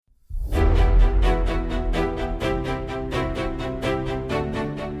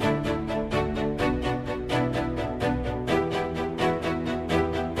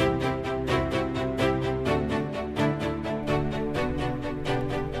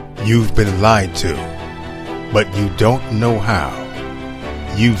You've been lied to, but you don't know how.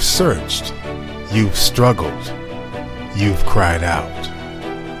 You've searched, you've struggled, you've cried out.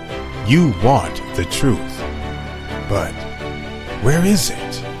 You want the truth, but where is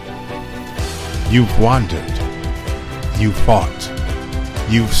it? You've wandered, you fought,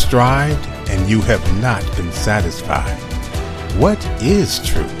 you've strived, and you have not been satisfied. What is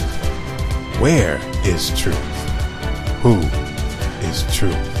truth? Where is truth? Who is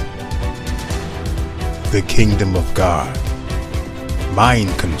truth? The kingdom of God, mind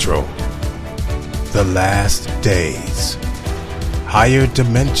control, the last days, higher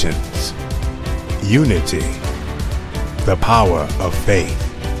dimensions, unity, the power of faith,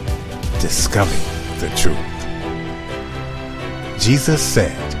 discovering the truth. Jesus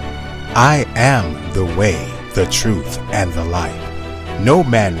said, I am the way, the truth, and the life. No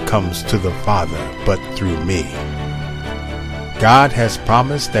man comes to the Father but through me. God has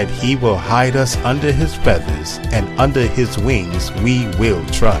promised that he will hide us under his feathers, and under his wings we will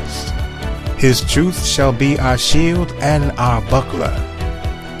trust. His truth shall be our shield and our buckler.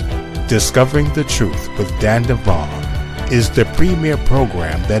 Discovering the Truth with Dan Duvall is the premier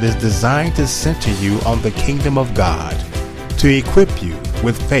program that is designed to center you on the kingdom of God, to equip you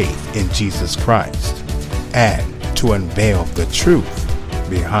with faith in Jesus Christ, and to unveil the truth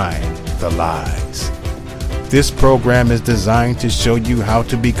behind the lies. This program is designed to show you how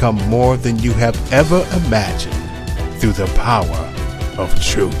to become more than you have ever imagined through the power of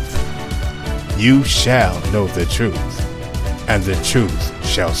truth. You shall know the truth, and the truth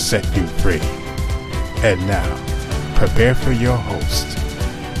shall set you free. And now, prepare for your host,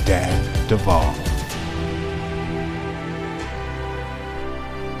 Dan Duvall.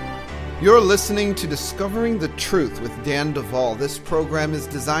 You're listening to Discovering the Truth with Dan Duvall. This program is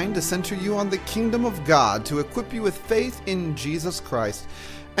designed to center you on the kingdom of God, to equip you with faith in Jesus Christ,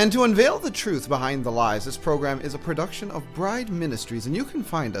 and to unveil the truth behind the lies. This program is a production of Bride Ministries, and you can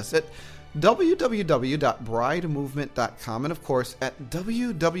find us at www.bridemovement.com and, of course, at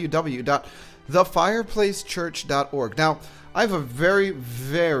www.thefireplacechurch.org. Now, I have a very,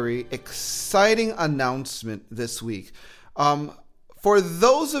 very exciting announcement this week. For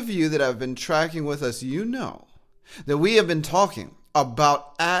those of you that have been tracking with us, you know that we have been talking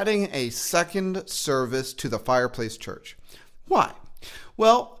about adding a second service to the Fireplace Church. Why?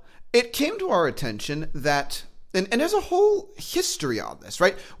 Well, it came to our attention that, and there's a whole history on this,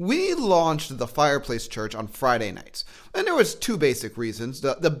 right? We launched the Fireplace Church on Friday nights, and there was two basic reasons.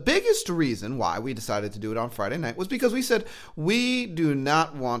 The biggest reason why we decided to do it on Friday night was because we said we do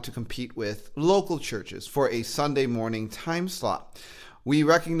not want to compete with local churches for a Sunday morning time slot. We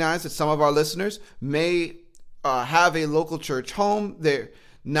recognize that some of our listeners may have a local church home. They're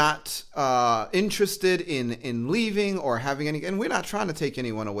not interested in leaving or having any, and we're not trying to take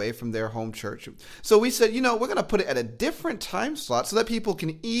anyone away from their home church. So we said, we're going to put it at a different time slot so that people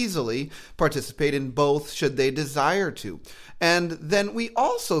can easily participate in both should they desire to. And then we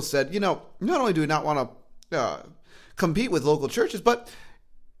also said, not only do we not want to compete with local churches, but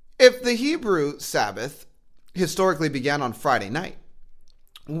if the Hebrew Sabbath historically began on Friday night,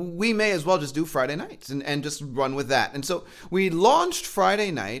 we may as well just do Friday nights and just run with that. And so we launched Friday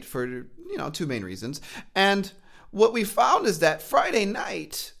night for, two main reasons. And what we found is that Friday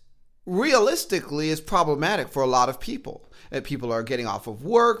night realistically is problematic for a lot of people. People are getting off of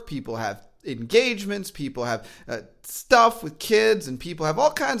work, people have engagements, people have stuff with kids, and people have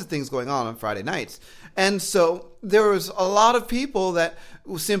all kinds of things going on Friday nights. And so there was a lot of people that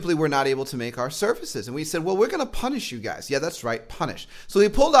simply were not able to make our services. And we said, well, we're going to punish you guys. Yeah, that's right, punish. So we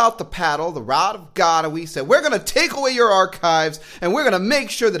pulled out the paddle, the rod of God, and we said, we're going to take away your archives, and we're going to make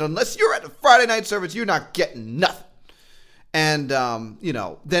sure that unless you're at the Friday night service, you're not getting nothing. And,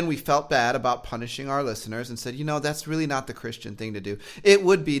 then we felt bad about punishing our listeners and said, that's really not the Christian thing to do. It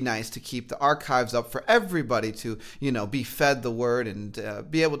would be nice to keep the archives up for everybody to, be fed the word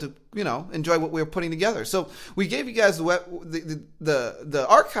and be able to, enjoy what we were putting together. So we gave you guys the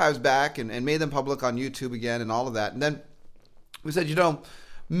archives back and made them public on YouTube again and all of that. And then we said,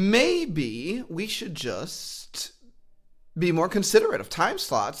 maybe we should just be more considerate of time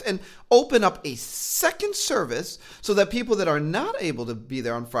slots and open up a second service so that people that are not able to be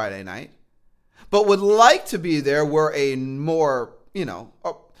there on Friday night but would like to be there where a more,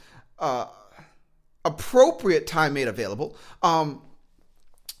 appropriate time made available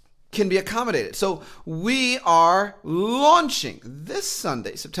can be accommodated. So we are launching this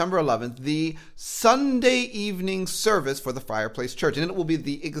Sunday, September 11th, the Sunday evening service for the Fireplace Church. And it will be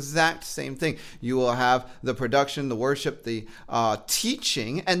the exact same thing. You will have the production, the worship, the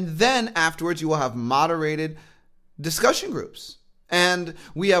teaching, and then afterwards you will have moderated discussion groups. And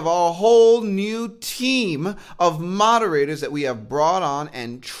we have a whole new team of moderators that we have brought on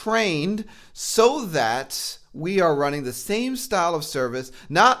and trained so that we are running the same style of service,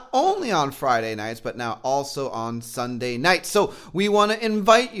 not only on Friday nights, but now also on Sunday nights. So we want to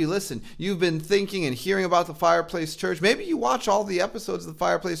invite you. Listen, you've been thinking and hearing about the Fireplace Church. Maybe you watch all the episodes of the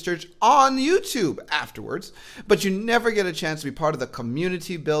Fireplace Church on YouTube afterwards, but you never get a chance to be part of the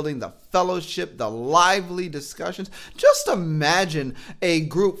community building, the fellowship, the lively discussions. Just imagine a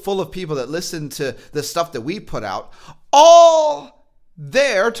group full of people that listen to the stuff that we put out, all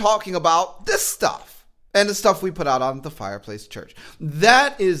there talking about this stuff. And the stuff we put out on the Fireplace Church.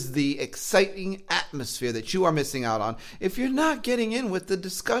 That is the exciting atmosphere that you are missing out on if you're not getting in with the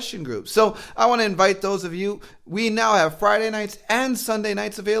discussion group. So I want to invite those of you. We now have Friday nights and Sunday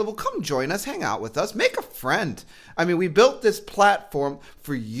nights available. Come join us, hang out with us, make a friend. I mean, we built this platform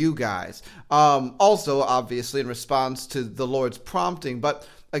for you guys. Also, obviously, in response to the Lord's prompting, but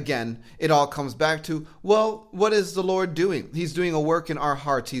again, it all comes back to, well, what is the Lord doing? He's doing a work in our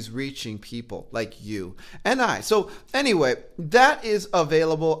hearts. He's reaching people like you and I. So anyway, that is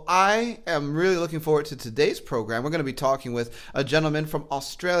available. I am really looking forward to today's program. We're going to be talking with a gentleman from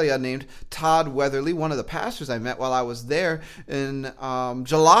Australia named Todd Weatherly, one of the pastors I met while I was there in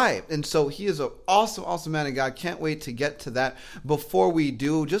July. And so he is an awesome, awesome man of God. Can't wait to get to that. Before we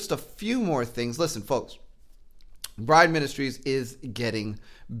do, just a few more things. Listen, folks. Bride Ministries is getting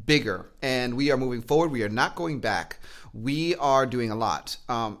bigger, and we are moving forward. We are not going back. We are doing a lot.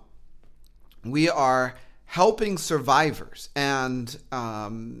 We are helping survivors, and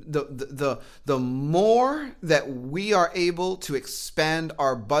the more that we are able to expand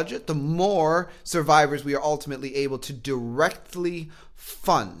our budget, the more survivors we are ultimately able to directly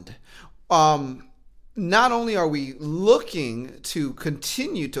fund. Not only are we looking to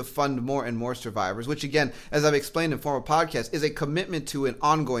continue to fund more and more survivors, which again, as I've explained in former podcasts, is a commitment to an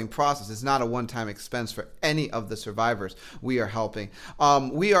ongoing process. It's not a one-time expense for any of the survivors we are helping.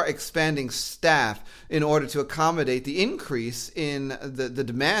 We are expanding staff in order to accommodate the increase in the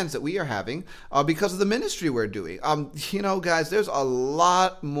demands that we are having because of the ministry we're doing. Guys, there's a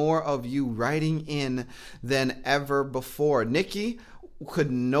lot more of you writing in than ever before. Nikki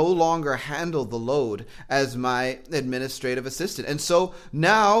could no longer handle the load as my administrative assistant. And so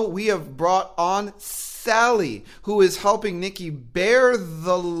now we have brought on Sally, who is helping Nikki bear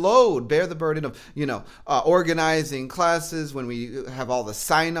the load, bear the burden of, organizing classes when we have all the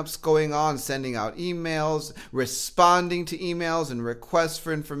signups going on, sending out emails, responding to emails and requests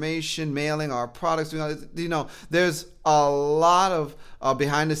for information, mailing our products. There's a lot of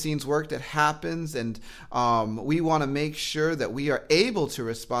behind the scenes work that happens, and we want to make sure that we are able to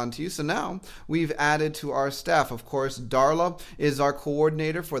respond to you. So now we've added to our staff. Of course, Darla is our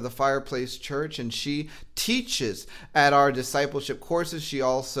coordinator for the Fireplace Church, and she teaches at our discipleship courses. She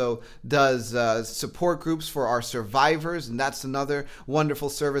also does support groups for our survivors, and that's another wonderful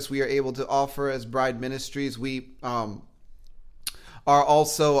service we are able to offer as Bride Ministries. We are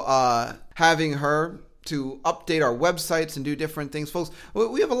also having her to update our websites and do different things. Folks,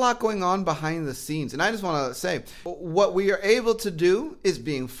 we have a lot going on behind the scenes. And I just want to say, what we are able to do is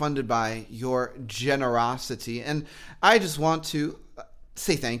being funded by your generosity. And I just want to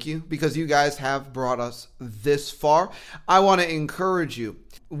say thank you because you guys have brought us this far. I want to encourage you.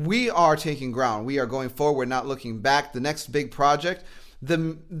 We are taking ground. We are going forward, not looking back. The next big project,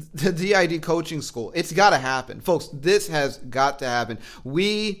 the DID coaching school. It's got to happen. Folks, this has got to happen.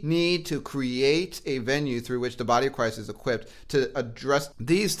 We need to create a venue through which the body of Christ is equipped to address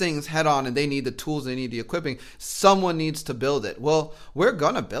these things head on, and they need the tools, they need the equipping. Someone needs to build it. Well, we're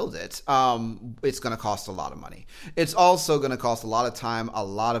going to build it. It's going to cost a lot of money. It's also going to cost a lot of time, a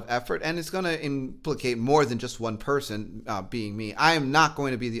lot of effort, and it's going to implicate more than just one person, being me. I am not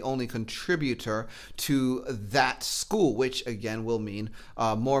going to be the only contributor to that school, which again will mean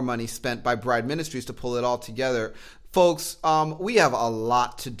more money spent by Bride Ministries to pull it all together. Folks, we have a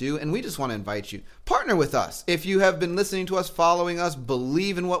lot to do, and we just want to invite you. Partner with us. If you have been listening to us, following us,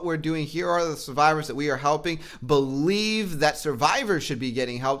 believe in what we're doing. Here are the survivors that we are helping. Believe that survivors should be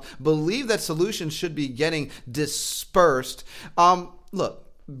getting help. Believe that solutions should be getting dispersed. Look.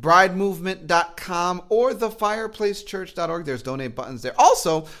 bridemovement.com or thefireplacechurch.org. There's donate buttons there.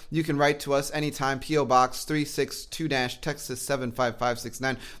 Also, you can write to us anytime. P.O. Box 362-Texas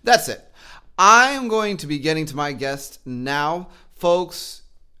 75569. That's it. I am going to be getting to my guest now. Folks,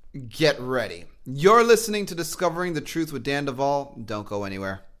 get ready. You're listening to Discovering the Truth with Dan Duvall. Don't go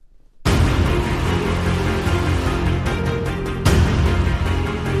anywhere.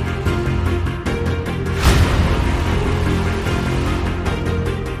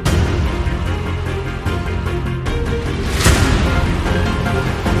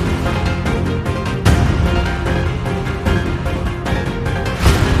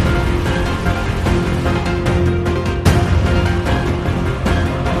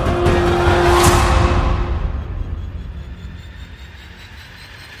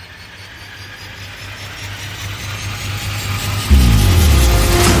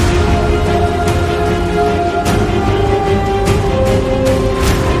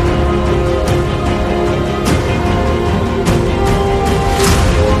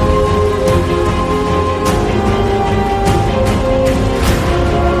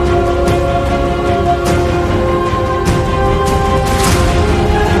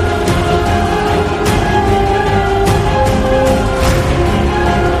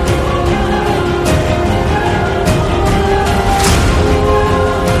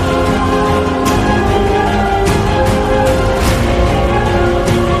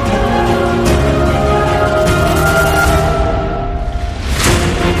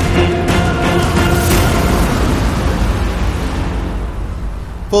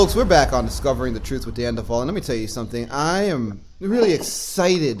 Folks, we're back on Discovering the Truth with Dan Duvall, and let me tell you something. I am really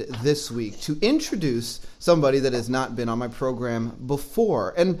excited this week to introduce somebody that has not been on my program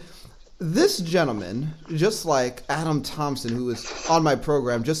before. And this gentleman, just like Adam Thompson, who was on my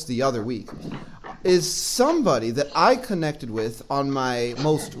program just the other week, is somebody that I connected with on my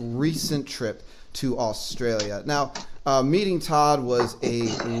most recent trip to Australia. Now, meeting Todd was a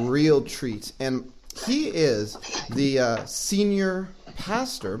real treat, and he is the senior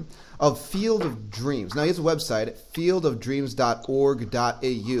pastor of Field of Dreams. Now, he has a website at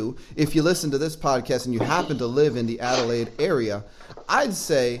fieldofdreams.org.au. If you listen to this podcast and you happen to live in the Adelaide area, I'd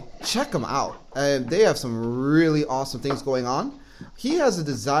say check them out. They have some really awesome things going on. He has a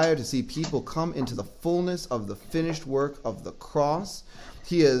desire to see people come into the fullness of the finished work of the cross.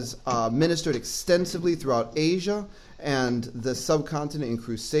 He has ministered extensively throughout Asia and the subcontinent in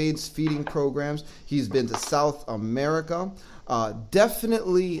crusades, feeding programs. He's been to South America.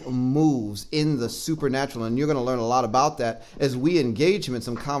 Definitely moves in the supernatural, and you're going to learn a lot about that as we engage him in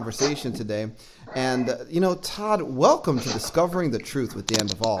some conversation today. And, Todd, welcome to Discovering the Truth with Dan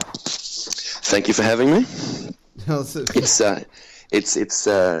Duvall. Thank you for having me. I'm very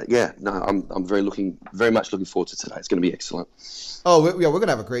much looking forward to today. It's going to be excellent. Oh, yeah, we're going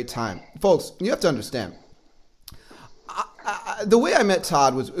to have a great time. Folks, you have to understand, the way I met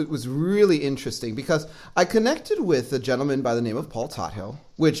Todd was really interesting because I connected with a gentleman by the name of Paul Tothill,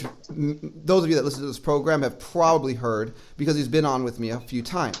 which those of you that listen to this program have probably heard because he's been on with me a few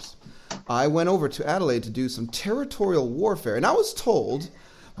times. I went over to Adelaide to do some territorial warfare, and I was told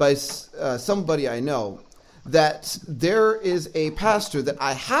by somebody I know that there is a pastor that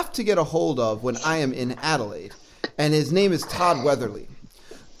I have to get a hold of when I am in Adelaide, and his name is Todd Weatherly.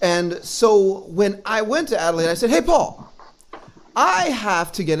 And so when I went to Adelaide, I said, "Hey, Paul, I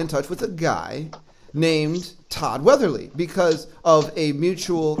have to get in touch with a guy named Todd Weatherly because of a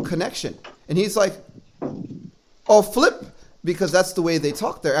mutual connection." And he's like, "Oh, Flip," because that's the way they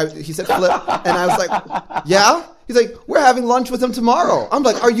talk there. He said Flip, and I was like, "Yeah?" He's like, "We're having lunch with him tomorrow." I'm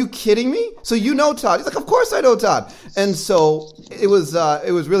like, "Are you kidding me?" So you know Todd? He's like, "Of course I know Todd." And so it was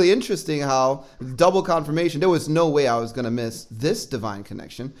really interesting how double confirmation. There was no way I was going to miss this divine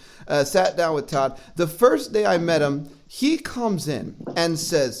connection. Sat down with Todd. The first day I met him, he comes in and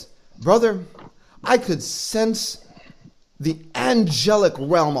says, "Brother, I could sense the angelic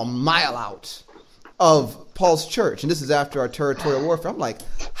realm a mile out of Paul's church." And this is after our territorial warfare. I'm like,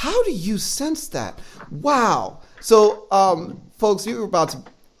 "How do you sense that?" Wow. So, folks, you're about to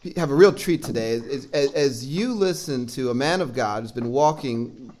have a real treat today as you listen to a man of God who's been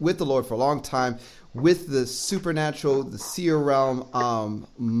walking with the Lord for a long time, with the supernatural, the seer realm.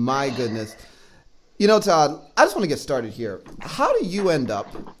 My goodness. Todd, I just want to get started here. How do you end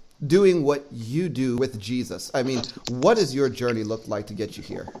up doing what you do with Jesus? I mean, what does your journey look like to get you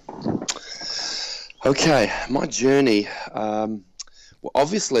here? Okay, my journey,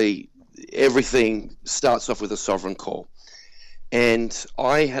 obviously everything starts off with a sovereign call. And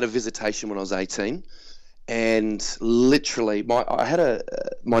I had a visitation when I was 18, and literally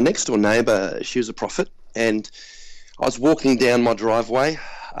my next door neighbor, she was a prophet, and I was walking down my driveway,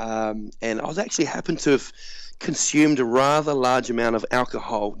 and I was actually happened to have consumed a rather large amount of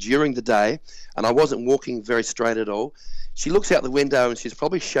alcohol during the day, and I wasn't walking very straight at all. She looks out the window and she's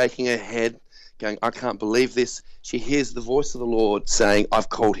probably shaking her head, going, "I can't believe this." She hears the voice of the Lord saying, "I've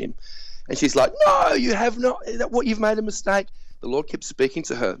called him." And she's like, "No, you have not. What, you've made a mistake." The Lord kept speaking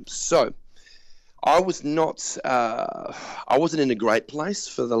to her. So I wasn't in a great place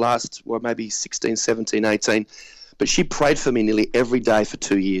for the last, maybe 16, 17, 18. But she prayed for me nearly every day for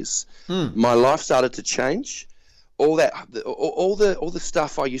 2 years. My life started to change. All the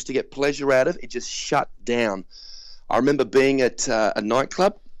stuff I used to get pleasure out of, it just shut down. I remember being at a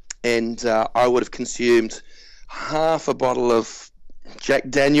nightclub, and I would have consumed half a bottle of Jack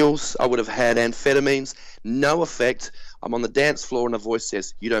Daniels. I would have had amphetamines. No effect. I'm on the dance floor, and a voice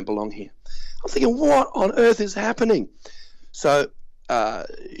says, "You don't belong here." I'm thinking, what on earth is happening? So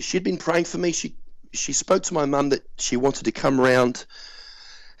she'd been praying for me. She spoke to my mum that she wanted to come around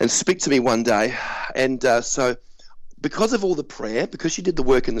and speak to me one day. And so because of all the prayer, because she did the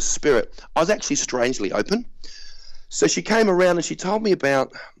work in the Spirit, I was actually strangely open. So she came around and she told me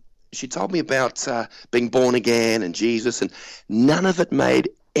about being born again and Jesus, and none of it made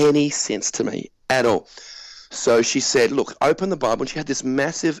any sense to me at all. So she said, "Look, open the Bible." And she had this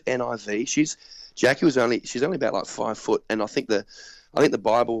massive NIV. She's only about like 5 foot, and I think the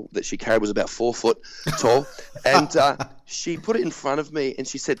Bible that she carried was about 4 foot tall. And she put it in front of me, and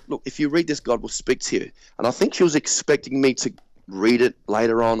she said, "Look, if you read this, God will speak to you." And I think she was expecting me to read it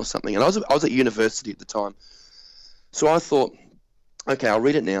later on or something. And I was at university at the time. So I thought, Okay, I'll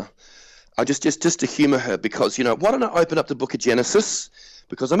read it now. I just to humour her, because, why don't I open up the book of Genesis?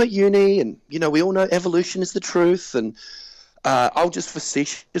 Because I'm at uni, and, we all know evolution is the truth, and I'll just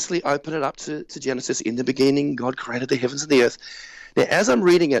facetiously open it up to Genesis. In the beginning, God created the heavens and the earth. Now, as I'm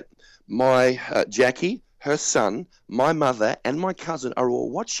reading it, my Jackie, her son, my mother, and my cousin are all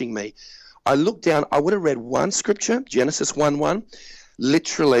watching me. I looked down. I would have read one scripture, Genesis 1:1.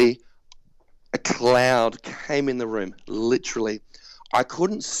 Literally, a cloud came in the room. Literally, I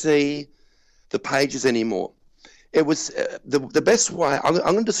couldn't see the pages anymore. It was the best way. I'm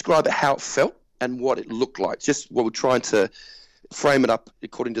going to describe it, how it felt and what it looked like. Just what we're trying to frame it up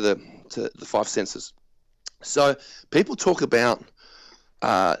according to the five senses. So people talk about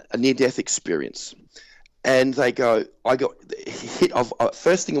a near-death experience, and they go, I got hit of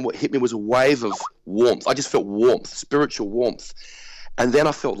first thing, what hit me was a wave of warmth. I just felt warmth, spiritual warmth, and then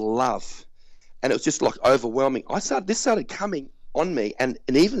I felt love, and it was just like overwhelming. This started coming on me, and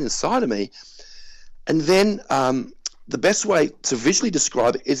even inside of me. And then the best way to visually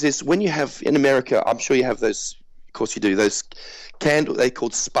describe it is this: when you have, in America, I'm sure you have those, of course you do, those candles, they're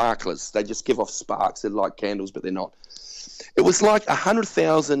called sparklers. They just give off sparks. They're like candles, but they're not. It was like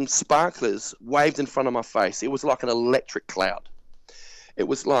 100,000 sparklers waved in front of my face. It was like an electric cloud. It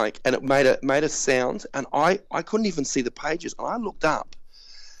was like, and it made a sound, and I couldn't even see the pages. And I looked up,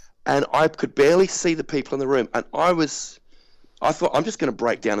 and I could barely see the people in the room. And I thought, I'm just going to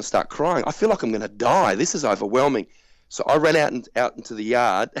break down and start crying. I feel like I'm going to die. This is overwhelming. So I ran out into the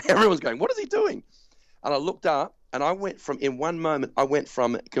yard. Everyone's going, what is he doing? And I looked up, and in one moment, I went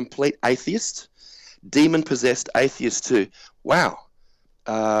from complete atheist, demon-possessed atheist to, wow,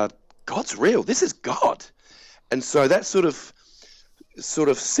 God's real. This is God. And so that sort of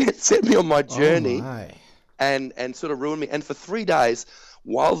set me on my journey. And sort of ruined me. And for 3 days,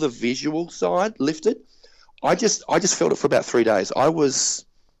 while the visual side lifted, I just felt it for about 3 days. I was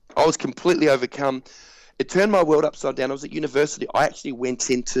completely overcome. It turned my world upside down. I was at university. I actually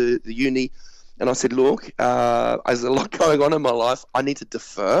went into the uni, and I said, look, there's a lot going on in my life. I need to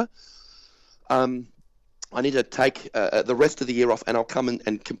defer. I need to take the rest of the year off, and I'll come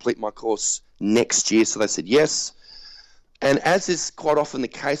and complete my course next year. So they said yes. And as is quite often the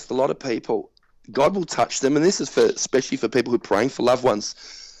case with a lot of people, God will touch them, and this is especially for people who are praying for loved ones.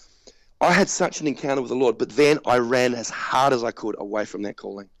 I had such an encounter with the Lord, but then I ran as hard as I could away from that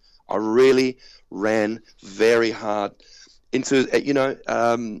calling. I really ran very hard into,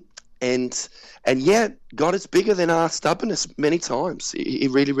 and yet God is bigger than our stubbornness many times. He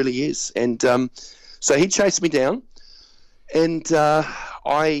really, really is. And so he chased me down, and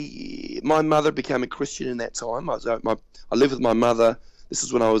my mother became a Christian in that time. I lived with my mother. This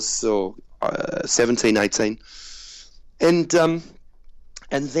is when I was 17, 18. And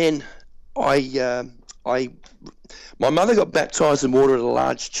then my mother got baptized in water at a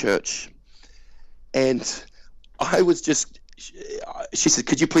large church, and I was just, she said,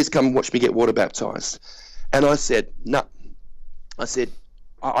 could you please come and watch me get water baptized? And I said, no. I said,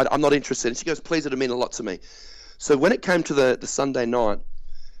 I'm not interested. And she goes, please, it'll mean a lot to me. So when it came to the Sunday night,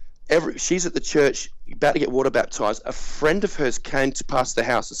 she's at the church about to get water baptized. A friend of hers came to past the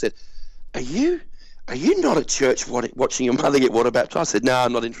house and said, are you not at church watching your mother get water baptized? I said, no,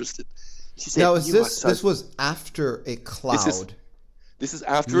 I'm not interested. She said, now, this was after a cloud. This is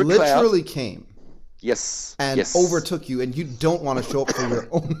after a cloud. Literally cloud. Came. Yes. And overtook you, and you don't want to show up for your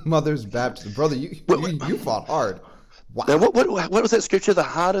own mother's baptism. Brother, you fought hard. Wow. Now, what was that scripture? The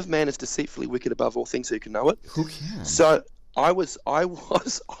heart of man is deceitfully wicked above all things. Who can know it? Who can? So I was hard.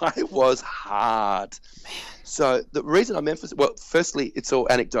 Man. So the reason I'm emphasizing, well, firstly, it's all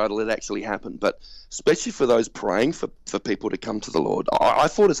anecdotal. It actually happened, but especially for those praying for people to come to the Lord, I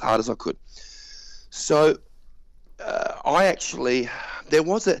fought as hard as I could. So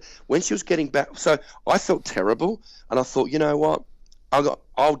when she was getting back, so I felt terrible, and I thought, you know what,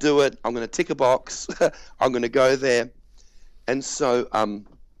 I'll do it. I'm going to tick a box. I'm going to go there. And so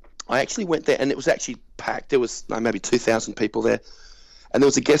I actually went there, and it was actually packed. There was maybe 2,000 people there. And there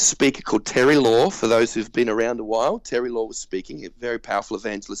was a guest speaker called Terry Law. For those who've been around a while, Terry Law was speaking. A very powerful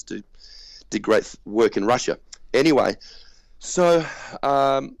evangelist who did great work in Russia. Anyway, so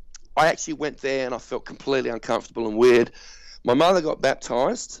I actually went there, and I felt completely uncomfortable and weird. My mother got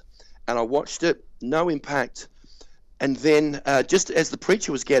baptized, and I watched it. No impact. And then just as the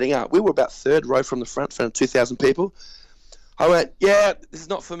preacher was getting up, we were about third row from the front of 2,000 people. I went, yeah, this is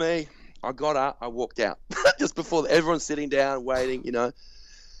not for me. I got up, I walked out just before everyone's sitting down, waiting,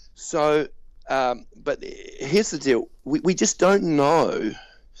 So, but here's the deal. We just don't know.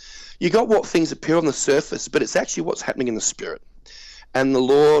 You got what things appear on the surface, but it's actually what's happening in the spirit. And the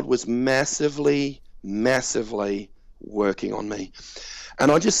Lord was massively, massively working on me.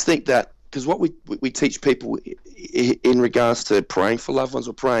 And I just think that, because what we teach people in regards to praying for loved ones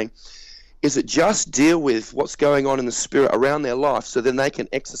or praying is that just deal with what's going on in the spirit around their life, so then they can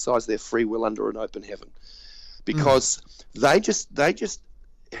exercise their free will under an open heaven. Because they just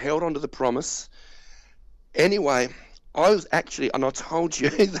held onto the promise. Anyway, I was actually, and I told you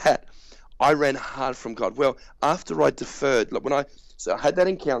that I ran hard from God. Well, after I deferred, look, so I had that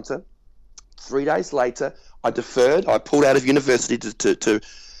encounter, 3 days later, I deferred. I pulled out of university to do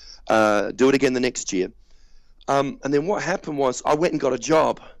it again the next year. And then what happened was I went and got a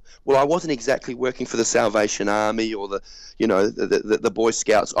job. Well, I wasn't exactly working for the Salvation Army or the Boy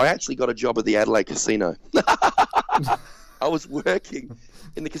Scouts. I actually got a job at the Adelaide Casino. I was working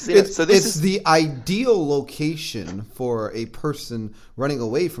in the casino. It's the ideal location for a person running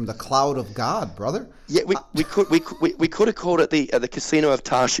away from the cloud of God, brother. Yeah, we could have called it the Casino of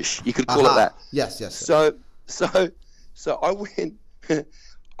Tarshish. You could call it that. Yes. So I went.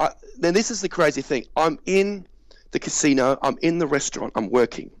 Then this is the crazy thing. I'm in the casino. I'm in the restaurant. I'm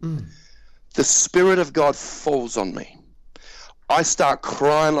working. The Spirit of God falls on me. I start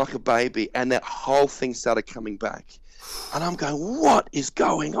crying like a baby, and that whole thing started coming back. And I'm going, what is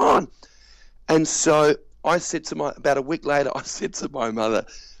going on? And so I said about a week later, I said to my mother,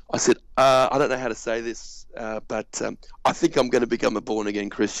 I said, I don't know how to say this, but I think I'm going to become a born-again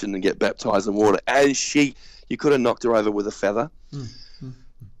Christian and get baptized in water. And you could have knocked her over with a feather. It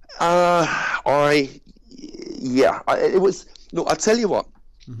was, look, I'll tell you what,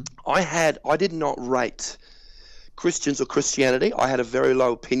 I did not rate Christians or Christianity. I had a very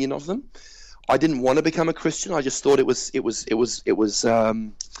low opinion of them. I didn't want to become a Christian. I just thought it was how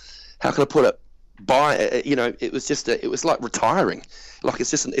can I put it? It was like retiring. Like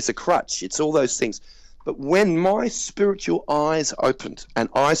it's a crutch. It's all those things. But when my spiritual eyes opened and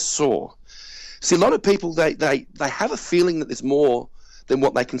I saw, a lot of people, they have a feeling that there's more than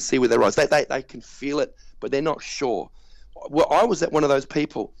what they can see with their eyes. They can feel it, but they're not sure. Well, I was one of those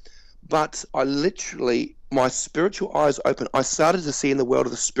people, but I literally, my spiritual eyes opened. I started to see in the world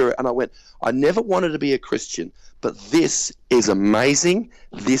of the spirit, and I went, I never wanted to be a Christian, but this is amazing.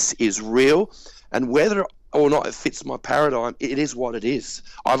 This is real. And whether or not it fits my paradigm, it is what it is.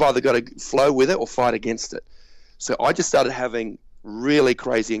 I've either got to flow with it or fight against it. So I just started having really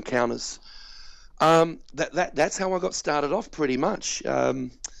crazy encounters. That's how I got started off, pretty much.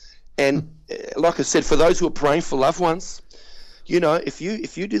 And like I said, for those who are praying for loved ones,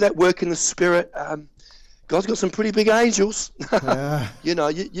 if you do that work in the spirit, God's got some pretty big angels. Yeah.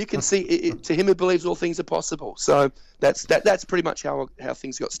 You can see it, to him who believes all things are possible. So that's pretty much how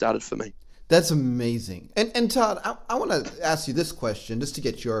things got started for me. That's amazing. And Todd, I want to ask you this question just to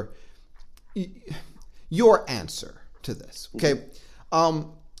get your answer to this. Okay.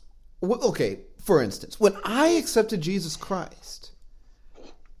 Okay. For instance, when I accepted Jesus Christ,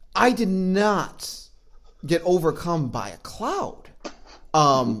 I did not get overcome by a cloud,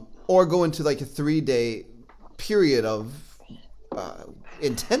 or go into like a 3-day period of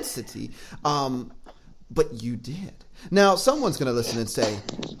intensity. But you did. Now, someone's going to listen and say,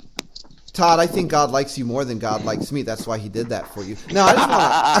 Todd, I think God likes you more than God likes me. That's why he did that for you. Now,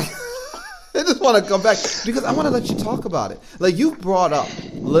 I just want to come back because I want to let you talk about it. Like you brought up,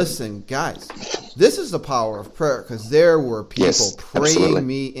 listen, guys, this is the power of prayer because there were people praying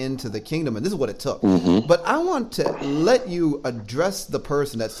me into the kingdom, and this is what it took. Mm-hmm. But I want to let you address the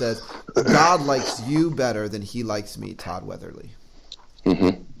person that says God likes you better than he likes me, Todd Weatherly.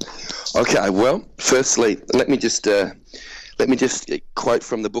 Mm-hmm. Okay, well, firstly, let me just quote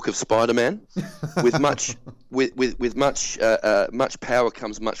from the book of Spider-Man: "With much power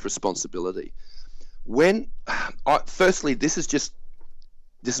comes much responsibility." Firstly, this is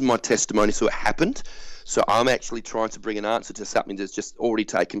my testimony, so it happened. So I'm actually trying to bring an answer to something that's just already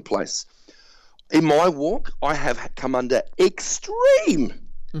taken place. In my walk, I have come under extreme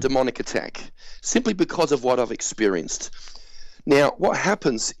demonic attack simply because of what I've experienced. Now, what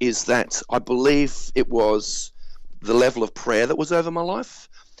happens is that I believe it was the level of prayer that was over my life,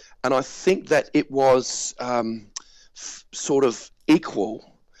 and I think that it was sort of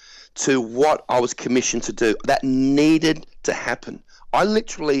equal to what I was commissioned to do. That needed to happen. I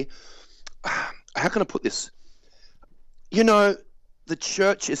literally, how can I put this? The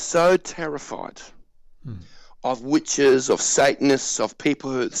church is so terrified of witches, of Satanists, of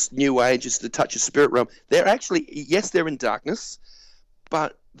people who it's New Ages, the touch of spirit realm. They're actually, yes, they're in darkness,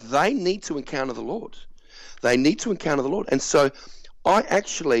 but they need to encounter the Lord. They need to encounter the Lord. And so I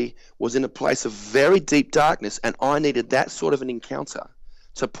actually was in a place of very deep darkness, and I needed that sort of an encounter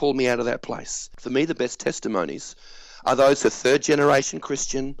to pull me out of that place. For me, the best testimonies are those who are third-generation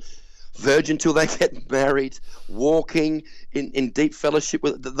Christian, virgin till they get married, walking in deep fellowship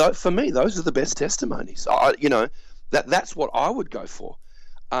with. For me, those are the best testimonies. That's what I would go for.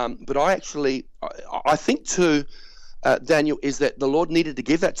 But I think too, Daniel, is that the Lord needed to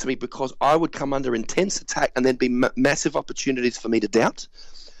give that to me because I would come under intense attack and there'd be massive opportunities for me to doubt.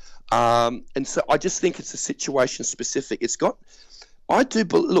 And so I just think it's a situation specific.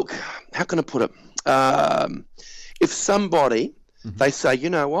 Look, how can I put it? If somebody, they say,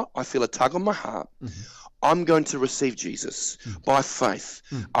 you know what, I feel a tug on my heart. I'm going to receive Jesus by faith.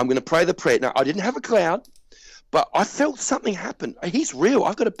 I'm going to pray the prayer. Now, I didn't have a cloud, but I felt something happen. He's real.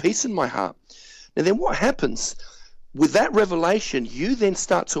 I've got a peace in my heart. Now, then what happens? With that revelation, you then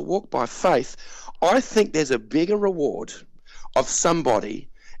start to walk by faith. I think there's a bigger reward of somebody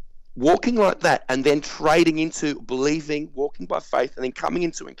walking like that and then trading into believing, walking by faith, and then coming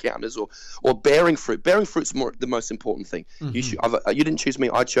into encounters or bearing fruit. Bearing fruit's the most important thing. You didn't choose me,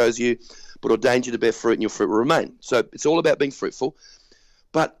 I chose you, but ordained you to bear fruit, and your fruit will remain. So it's all about being fruitful.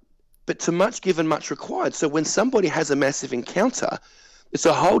 But to much given, much required. So when somebody has a massive encounter, it's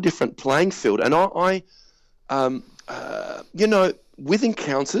a whole different playing field. And with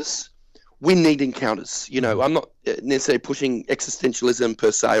encounters, we need encounters. I'm not necessarily pushing existentialism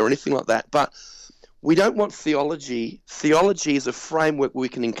per se or anything like that, but we don't want theology. Theology is a framework where we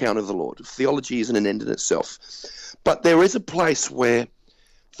can encounter the Lord. Theology isn't an end in itself. But there is a place where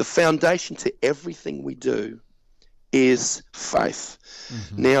the foundation to everything we do is faith.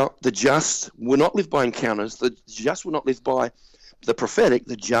 Now, the just will not live by encounters. The just will not live by the prophetic.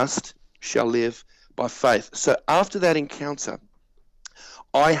 The just shall live by faith. So after that encounter,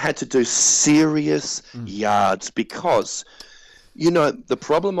 I had to do serious yards because, the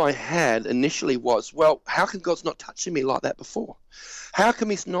problem I had initially was, well, how come God's not touching me like that before? How come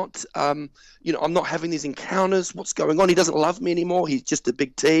he's not, I'm not having these encounters? What's going on? He doesn't love me anymore. He's just a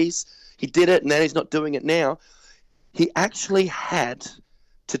big tease. He did it and then he's not doing it now. He actually had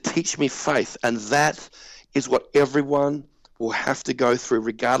to teach me faith, and that is what everyone will have to go through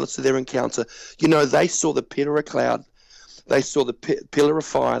regardless of their encounter. They saw the pillar of cloud. They saw the pillar of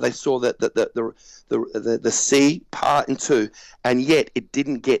fire. They saw the sea part in two, and yet it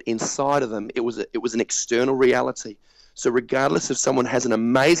didn't get inside of them. It was an external reality. So regardless if someone has an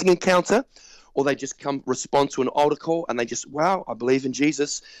amazing encounter or they just respond to an altar call and they just, wow, I believe in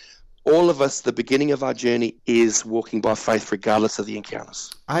Jesus, all of us, the beginning of our journey is walking by faith regardless of the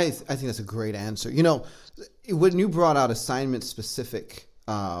encounters. I think that's a great answer. When you brought out assignment specific,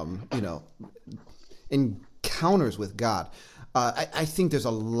 encounters with God, I think there's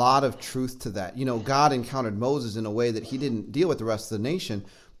a lot of truth to that. God encountered Moses in a way that he didn't deal with the rest of the nation,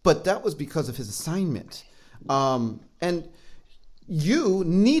 but that was because of his assignment. And you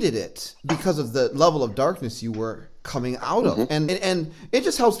needed it because of the level of darkness you were coming out of. And it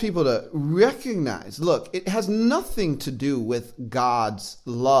just helps people to recognize, look, it has nothing to do with God's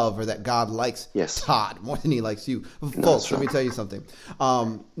love or that God likes Todd more than he likes you. Folks, let me tell you something.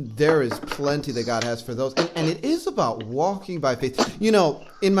 There is plenty that God has for those. And it is about walking by faith.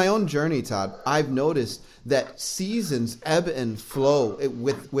 In my own journey, Todd, I've noticed that seasons ebb and flow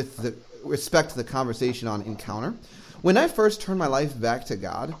with the respect to the conversation on encounter. When I first turned my life back to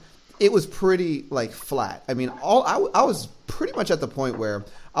God, it was pretty flat. I mean, I was pretty much at the point where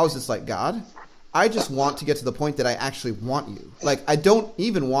I was just like, God, I just want to get to the point that I actually want you. I don't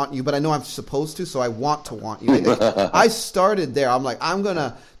even want you, but I know I'm supposed to, so I want to want you. I started there. I'm like, I'm going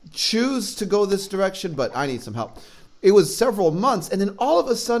to choose to go this direction, but I need some help. It was several months, and then all of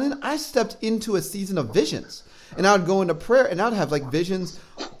a sudden, I stepped into a season of visions. And I would go into prayer, and I would have visions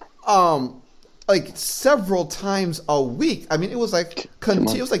several times a week. I mean, it was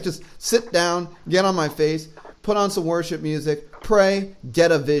just sit down, get on my face, put on some worship music, pray,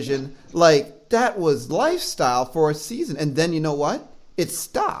 get a vision. That was lifestyle for a season. And then you know what? It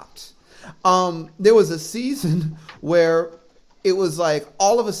stopped. There was a season where it was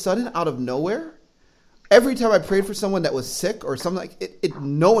all of a sudden, out of nowhere, every time I prayed for someone that was sick or something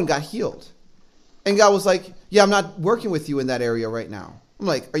no one got healed. And God was like, yeah, I'm not working with you in that area right now. I'm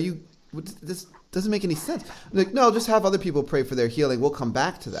like, this doesn't make any sense. I'm like, no, just have other people pray for their healing. We'll come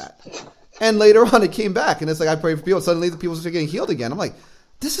back to that. And later on, it came back. And it's I prayed for people. Suddenly, the people started getting healed again. I'm like,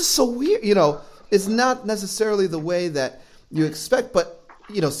 this is so weird. It's not necessarily the way that you expect. But,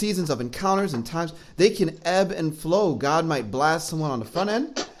 seasons of encounters and times, they can ebb and flow. God might blast someone on the front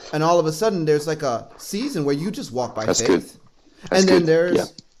end. And all of a sudden, there's a season where you just walk by faith. Good. And then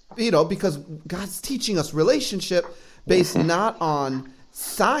there's, because God's teaching us relationship based not on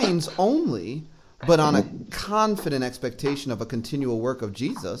signs only, but on a confident expectation of a continual work of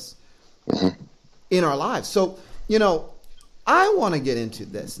Jesus in our lives. So, I want to get into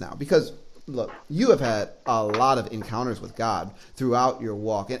this now because, look, you have had a lot of encounters with God throughout your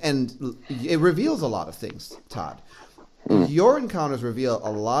walk, and it reveals a lot of things, Todd. Your encounters reveal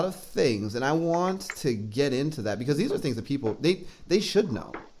a lot of things, and I want to get into that because these are things that people, they should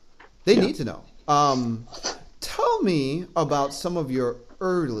know. They need to know. Tell me about some of your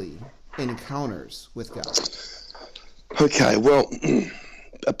early encounters with God. Okay, well,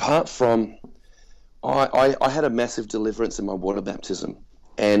 apart from, I had a massive deliverance in my water baptism,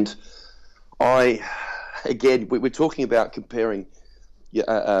 and again, we're talking about comparing,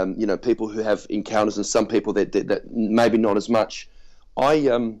 people who have encounters and some people that maybe not as much.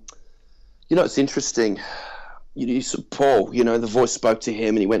 It's interesting. Paul, the voice spoke to him,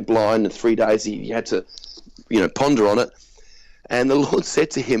 and he went blind. In 3 days, he had to, ponder on it. And the Lord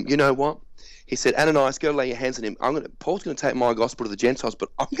said to him, "You know what?" He said, "Ananias, go lay your hands on him. Paul's going to take my gospel to the Gentiles, but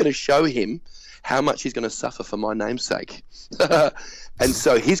I'm going to show him how much he's going to suffer for my name's sake." And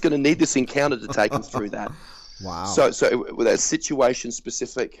so he's going to need this encounter to take him through that. Wow. So with that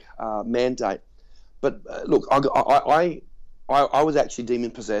situation-specific mandate. But look, I was actually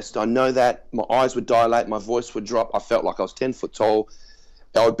demon-possessed. I know that. My eyes would dilate, my voice would drop. I felt like I was 10 foot tall.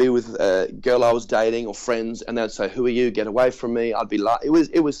 I would be with a girl I was dating or friends, and they'd say, "Who are you? Get away from me." I'd be like, it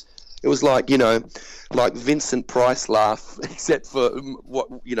was like, like Vincent Price laugh, except for a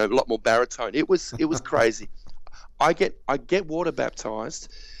lot more baritone. It was crazy. I get water baptized,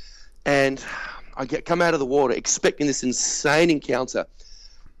 and I come out of the water expecting this insane encounter,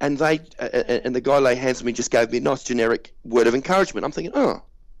 and the guy lay hands on me, just gave me a nice generic word of encouragement. I'm thinking, oh,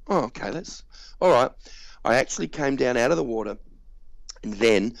 okay, that's all right. I actually came down out of the water, and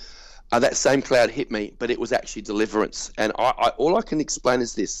then that same cloud hit me, but it was actually deliverance. And all I can explain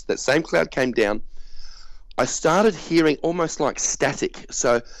is this: that same cloud came down. I started hearing almost like static,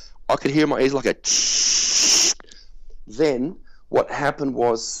 so I could hear in my ears like a tsh. Then what happened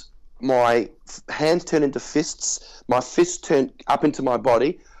was my hands turned into fists. My fists turned up into my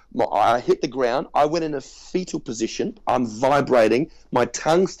body. I hit the ground. I went in a fetal position. I'm vibrating. My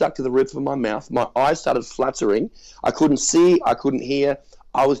tongue stuck to the roof of my mouth. My eyes started fluttering. I couldn't see. I couldn't hear.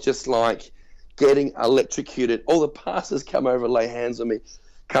 I was just like getting electrocuted. All the pastors come over, lay hands on me,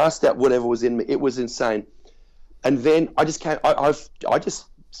 cast out whatever was in me. It was insane. And then I just came.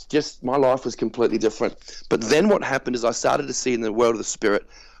 Just my life was completely different. But then what happened is I started to see in the world of the spirit.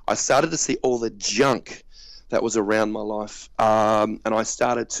 I started to see all the junk that was around my life, and I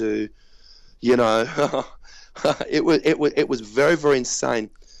started to, it was very, very insane.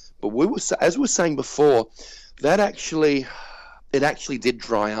 But as we were saying before, it actually did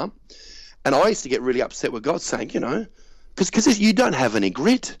dry up, and I used to get really upset with God, saying, because you don't have any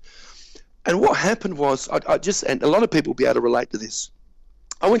grit. And what happened was, and a lot of people will be able to relate to this.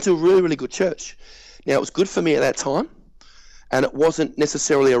 I went to a really, really good church. Now, it was good for me at that time, and it wasn't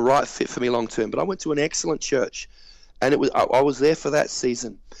necessarily a right fit for me long term. But I went to an excellent church, and I was there for that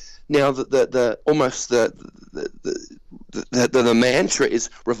season. Now, the mantra is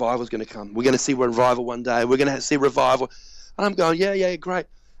revival is going to come. We're going to see revival one day. We're going to see revival, and I'm going, yeah, great.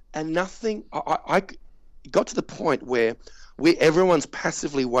 And nothing. I got to the point where everyone's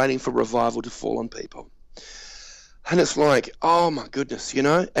passively waiting for revival to fall on people, and it's like, oh my goodness,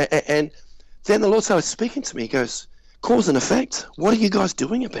 And then the Lord started speaking to me. He goes, cause and effect. What are you guys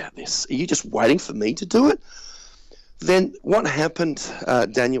doing about this? Are you just waiting for me to do it? Then what happened,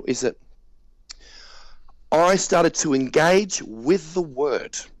 Daniel, is that I started to engage with the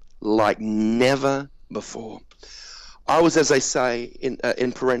word like never before. I was, as they say,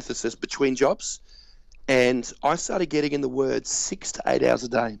 in parenthesis, between jobs, and I started getting in the word 6 to 8 hours a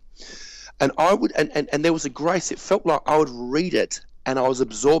day. And I would, and there was a grace. It felt like I would read it and I was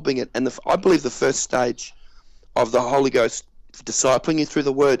absorbing it. And I believe the first stage of the Holy Ghost discipling you through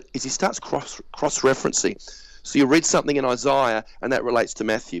the word is he starts cross-referencing. So you read something in Isaiah and that relates to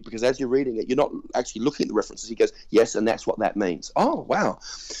Matthew, because as you're reading it, you're not actually looking at the references. He goes, yes, and that's what that means. Oh, wow.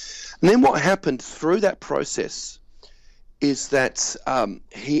 And then what happened through that process is that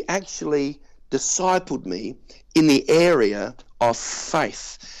he actually discipled me in the area of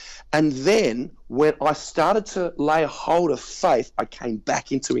faith. And then when I started to lay hold of faith, I came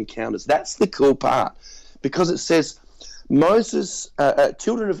back into encounters. That's the cool part, because it says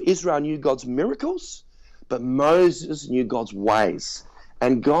children of Israel knew God's miracles, but Moses knew God's ways.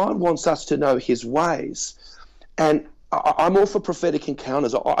 And God wants us to know his ways. And I'm all for prophetic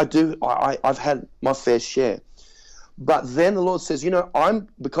encounters. I've had my fair share. But then the Lord says,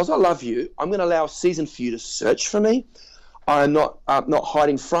 because I love you, I'm going to allow a season for you to search for me. I'm not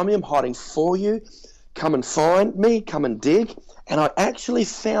hiding from you. I'm hiding for you. Come and find me. Come and dig. And I actually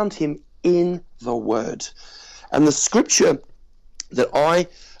found him in the Word. And the scripture that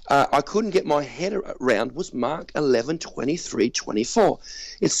I couldn't get my head around was Mark 11:23-24.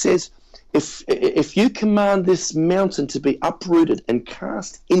 It says, if you command this mountain to be uprooted and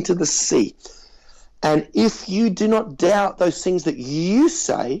cast into the sea, and if you do not doubt those things that you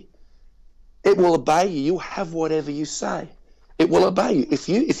say, it will obey you. You'll have whatever you say. It will obey you. If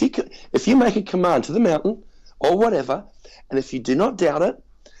you make a command to the mountain or whatever, and if you do not doubt it,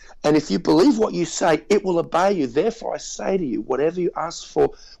 and if you believe what you say, it will obey you. Therefore, I say to you, whatever you ask for,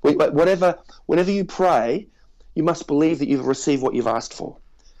 whenever you pray, you must believe that you've received what you've asked for.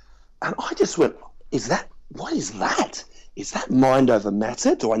 And I just went, what is that? Is that mind over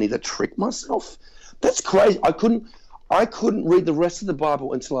matter? Do I need to trick myself? That's crazy. I couldn't read the rest of the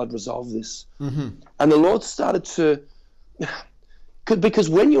Bible until I'd resolved this. Mm-hmm. And the Lord started to, because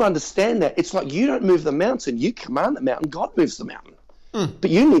when you understand that, it's like you don't move the mountain, you command the mountain, God moves the mountain. But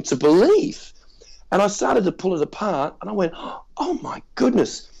you need to believe. And I started to pull it apart, and I went, oh my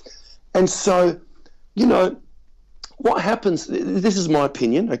goodness. And so, what happens, this is my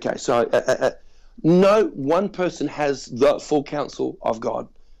opinion, okay, so no one person has the full counsel of God.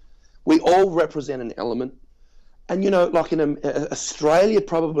 We all represent an element. And, like in Australia,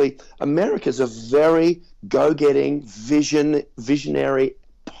 probably, America's a very go-getting, visionary,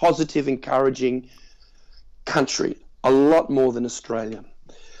 positive, encouraging country. A lot more than Australia.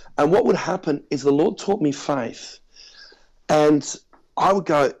 And what would happen is the Lord taught me faith. And I would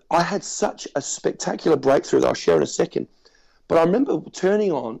go, I had such a spectacular breakthrough that I'll share in a second. But I remember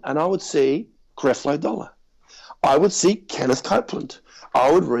turning on and I would see Creflo Dollar. I would see Kenneth Copeland.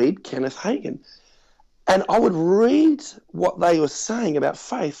 I would read Kenneth Hagin. And I would read what they were saying about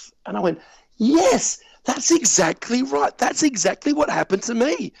faith. And I went, yes, that's exactly right. That's exactly what happened to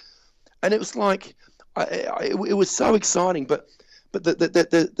me. And it was like, it was so exciting, but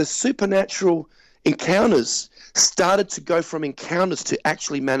the supernatural encounters started to go from encounters to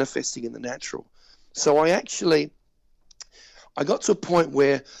actually manifesting in the natural. So I got to a point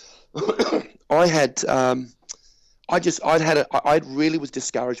where I really was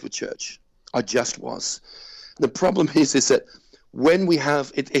discouraged with church. I just was. The problem is that when we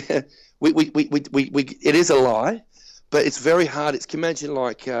have it, it is a lie, but it's very hard. It's, imagine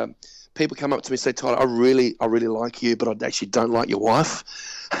like. People come up to me and say, Todd, I really like you, but I actually don't like your wife.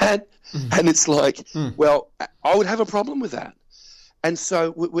 And it's like, well, I would have a problem with that. And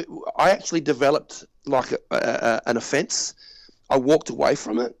so I actually developed like an offense. I walked away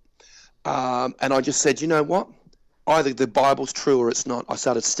from it. And I just said, you know what? Either the Bible's true or it's not. I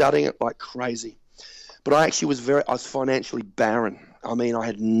started studying it like crazy. But I actually I was financially barren. I mean, I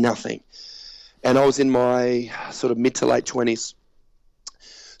had nothing. And I was in my sort of mid to late 20s.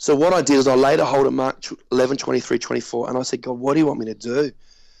 So what I did is I laid a hold of Mark 11:23-24, and I said, God, what do you want me to do?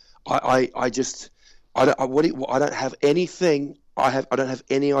 I don't have anything. I don't have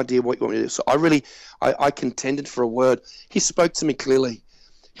any idea what you want me to do. So I contended for a word. He spoke to me clearly.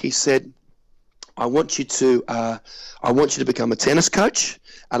 He said, I want you to become a tennis coach,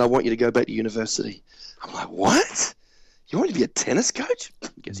 and I want you to go back to university. I'm like, what? You want me to be a tennis coach?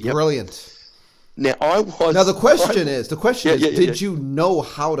 He goes, yep. Brilliant. Now the question is, did you know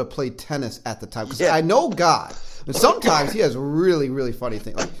how to play tennis at the time? Because I know God, and sometimes he has really, really funny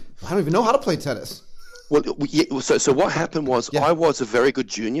things. Like, I don't even know how to play tennis. Well, so what happened was I was a very good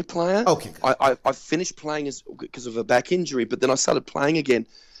junior player. Okay. I finished playing because of a back injury, but then I started playing again.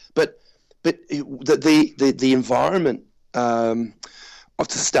 But the environment of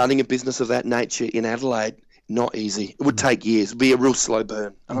starting a business of that nature in Adelaide, not easy. It would take years. It would be a real slow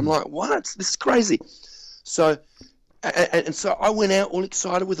burn. And I'm like, what? This is crazy. So, and so I went out all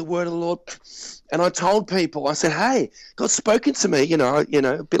excited with the word of the Lord, and I told people, I said, hey, God's spoken to me, a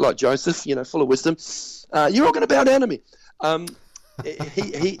bit like Joseph, full of wisdom. You're all going to bow down to me. I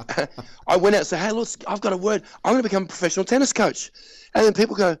went out and said, hey, look, I've got a word. I'm going to become a professional tennis coach. And then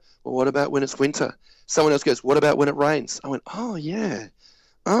people go, well, what about when it's winter? Someone else goes, what about when it rains? I went, oh, yeah.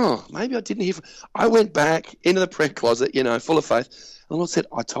 Oh, maybe I didn't hear. I went back into the prayer closet, full of faith. And the Lord said,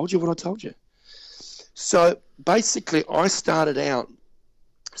 I told you what I told you. So basically I started out.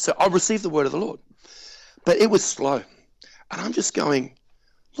 So I received the word of the Lord, but it was slow. And I'm just going,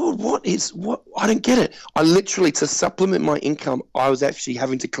 Lord, what? I don't get it. I literally, to supplement my income, I was actually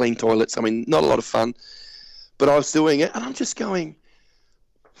having to clean toilets. I mean, not a lot of fun, but I was doing it. And I'm just going,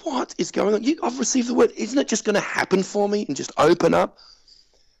 what is going on? I've received the word. Isn't it just going to happen for me and just open up?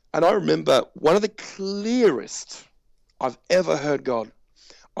 And I remember one of the clearest I've ever heard God.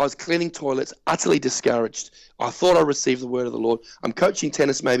 I was cleaning toilets, utterly discouraged. I thought I received the word of the Lord. I'm coaching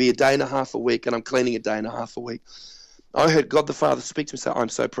tennis maybe a day and a half a week, and I'm cleaning a day and a half a week. I heard God the Father speak to me and say, I'm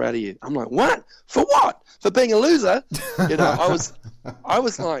so proud of you. I'm like, what? For what? For being a loser? I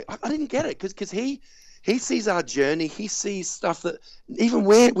was like, I didn't get it because he sees our journey. He sees stuff that even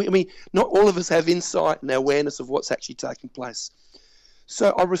not all of us have insight and awareness of what's actually taking place.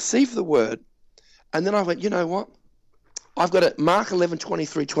 So I received the word, and then I went, you know what? I've got it. Mark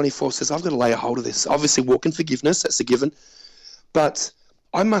 11:23-24 says, I've got to lay a hold of this. Obviously, walk in forgiveness. That's a given. But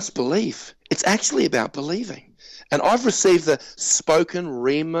I must believe. It's actually about believing. And I've received the spoken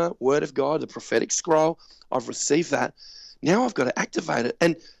Rhema word of God, the prophetic scroll. I've received that. Now I've got to activate it.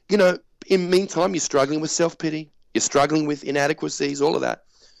 And, in the meantime, you're struggling with self-pity. You're struggling with inadequacies, all of that.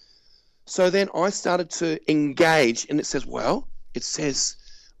 So then I started to engage, and it says,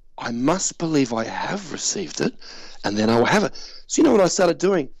 I must believe I have received it, and then I will have it. So you know what I started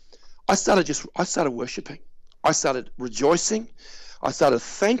doing? I started worshiping. I started rejoicing. I started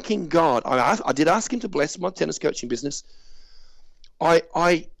thanking God. I did ask him to bless my tennis coaching business. I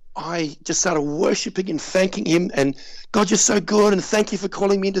just started worshiping and thanking him, and God, you're so good, and thank you for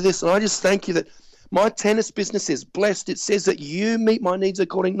calling me into this. And I just thank you that my tennis business is blessed. It says that you meet my needs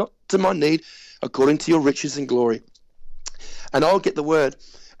not to my need, according to your riches and glory. And I'll get the word.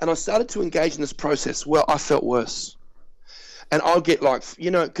 And I started to engage in this process. Well, I felt worse. And I'll get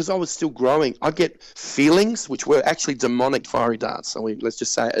because I was still growing, I'd get feelings, which were actually demonic fiery darts. So let's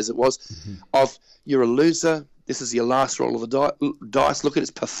just say it as it was, of you're a loser. This is your last roll of the dice. Look at it,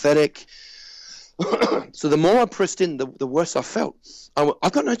 it's pathetic. So the more I pressed in, the worse I felt.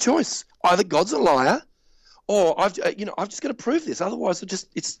 I've got no choice. Either God's a liar, or I've just got to prove this. Otherwise,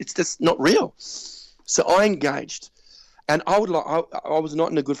 it's just not real. So I engaged. And I was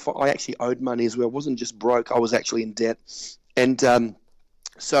not in a good fight. I actually owed money as well. I wasn't just broke. I was actually in debt. And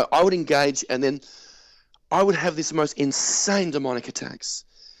so I would engage, and then I would have these most insane demonic attacks.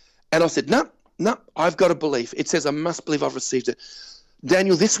 And I said, no, I've got to believe. It says I must believe I've received it.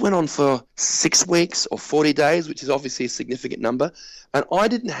 Daniel, this went on for 6 weeks or 40 days, which is obviously a significant number. And I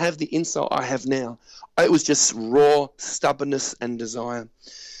didn't have the insight I have now. It was just raw stubbornness and desire.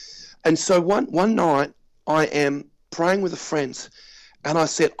 And so one night I am praying with a friend, and I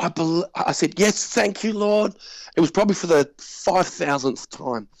said, I said, yes, thank you, Lord. It was probably for the 5,000th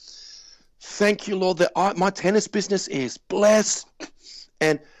time. Thank you, Lord, that my tennis business is blessed.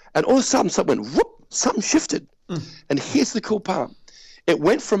 And all of a sudden, something went, whoop, something shifted. And here's the cool part. It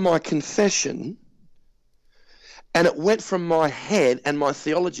went from my confession, and it went from my head and my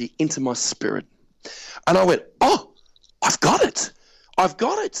theology into my spirit. And I went, oh, I've got it. I've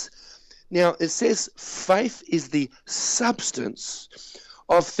got it. Now, it says faith is the substance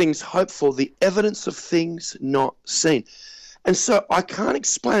of things hoped for, the evidence of things not seen. And so I can't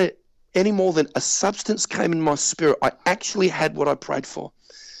explain it any more than a substance came in my spirit. I actually had what I prayed for.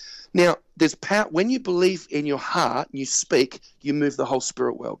 Now, there's power. When you believe in your heart and you speak, you move the whole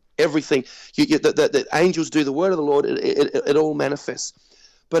spirit world. Everything. The angels do the word of the Lord. It all manifests.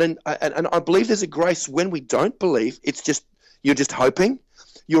 But and I believe there's a grace when we don't believe. It's just you're just hoping.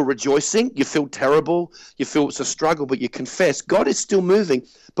 You're rejoicing, you feel terrible, you feel it's a struggle, but you confess. God is still moving.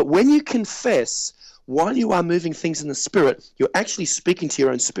 But when you confess, while you are moving things in the spirit, you're actually speaking to your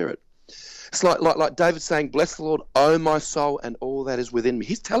own spirit. It's like David saying, bless the Lord, O my soul, and all that is within me.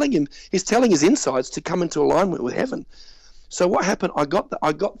 He's telling his insides to come into alignment with heaven. So what happened? I got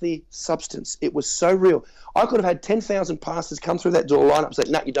the substance. It was so real. I could have had 10,000 pastors come through that door, line up and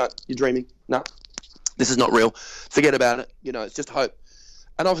say, no, you don't. You're dreaming. No, this is not real. Forget about it. It's just hope.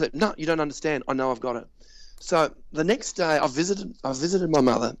 And I was like, no, you don't understand. I know I've got it. So the next day I visited my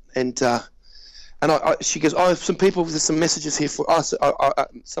mother, and she goes, oh, there's some messages here for us.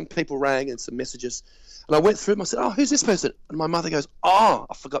 Some people rang and some messages. And I went through them. I said, oh, who's this person? And my mother goes, oh,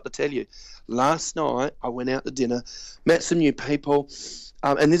 I forgot to tell you. Last night I went out to dinner, met some new people,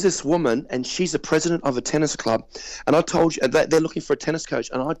 and there's this woman, and she's the president of a tennis club. And I told you that they're looking for a tennis coach.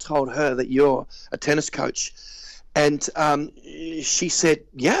 And I told her that you're a tennis coach. And she said,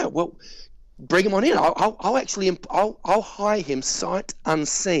 yeah, well, bring him on in. I'll hire him sight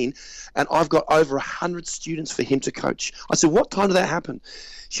unseen, and I've got over 100 students for him to coach. I said, what time did that happen?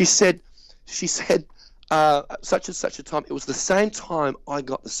 She said, such and such a time. It was the same time I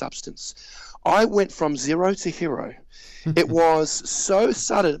got the substance. I went from zero to hero. It was so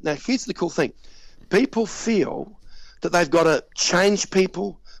sudden. Now, here's the cool thing. People feel that they've got to change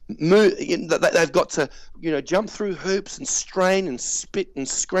people, move, that they've got to, jump through hoops and strain and spit and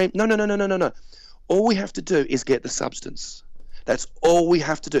scream. No. All we have to do is get the substance. That's all we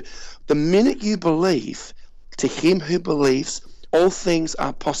have to do. The minute you believe, to him who believes, all things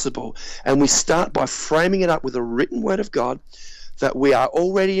are possible. And we start by framing it up with a written word of God, that we are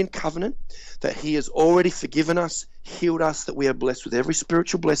already in covenant, that he has already forgiven us, healed us, that we are blessed with every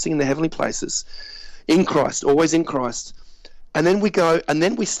spiritual blessing in the heavenly places, in Christ, always in Christ. And then we go, and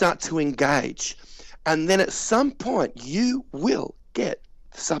then we start to engage. And then at some point, you will get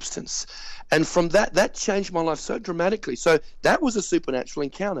substance. And from that changed my life so dramatically. So that was a supernatural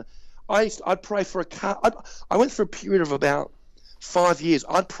encounter. I'd pray for a car. I went through a period of about 5 years.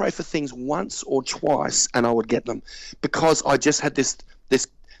 I'd pray for things once or twice, and I would get them because I just had this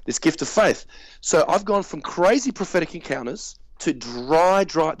gift of faith. So I've gone from crazy prophetic encounters to dry,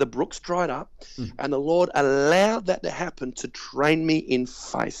 the brooks dried up, and the Lord allowed that to happen to train me in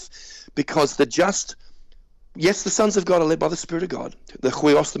faith, because yes, the sons of God are led by the Spirit of God, the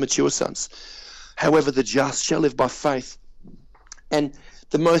huios, the mature sons. However, the just shall live by faith. And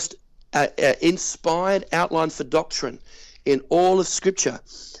the most inspired outline for doctrine in all of Scripture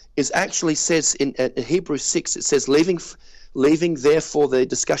says in Hebrews 6, it says, leaving therefore the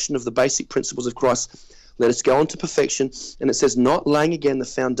discussion of the basic principles of Christ, let us go on to perfection. And it says, not laying again the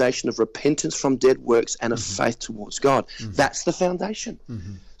foundation of repentance from dead works and of faith towards God. That's the foundation.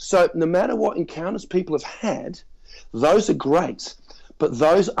 So no matter what encounters people have had, those are great, but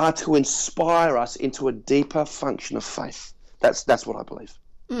those are to inspire us into a deeper function of faith. That's what I believe.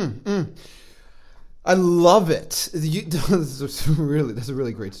 I love it. That's a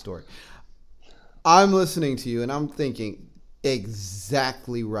really great story. I'm listening to you and I'm thinking,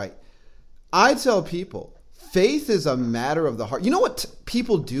 exactly right. I tell people, faith is a matter of the heart. You know what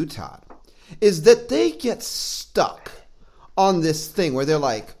people do, Todd, is that they get stuck on this thing where they're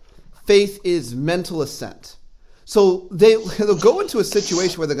like, faith is mental assent. So they'll go into a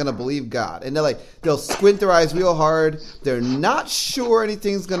situation where they're going to believe God, and they'll squint their eyes real hard. They're not sure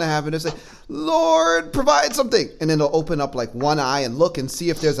anything's going to happen. They'll say, Lord, provide something. And then they'll open up like one eye and look and see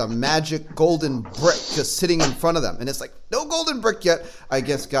if there's a magic golden brick just sitting in front of them. And it's like, no golden brick yet. I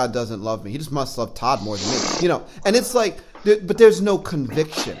guess God doesn't love me. He just must love Todd more than me. And it's like, but there's no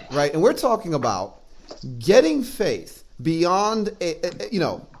conviction, right? And we're talking about getting faith beyond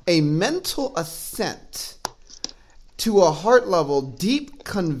a mental assent to a heart level, deep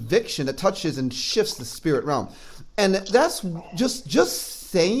conviction that touches and shifts the spirit realm. And that's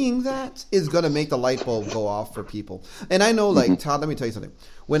just saying that is going to make the light bulb go off for people. And I know, Todd, let me tell you something.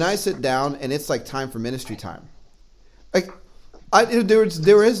 When I sit down and it's like time for ministry time,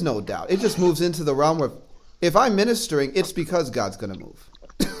 there is no doubt. It just moves into the realm where if I'm ministering, it's because God's going to move.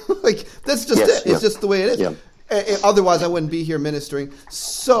 That's just it. It's just the way it is. Yeah. Otherwise, I wouldn't be here ministering.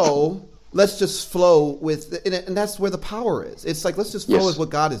 So let's just flow with it, and that's where the power is. It's like, let's just flow with what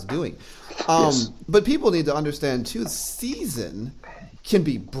God is doing. But people need to understand, too, season can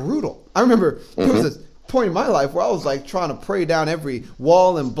be brutal. I remember there was this point in my life where I was like trying to pray down every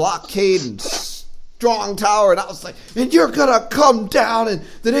wall and blockade and strong tower, and I was like, and you're going to come down in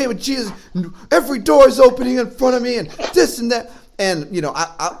the name of Jesus. Every door is opening in front of me and this and that. And,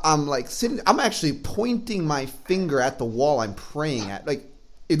 I'm like sitting, I'm actually pointing my finger at the wall I'm praying at.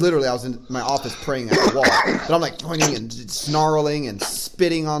 Literally, I was in my office praying at the wall. But I'm like pointing and snarling and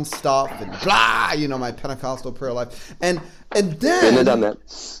spitting on stuff and blah, my Pentecostal prayer life. And then been there, done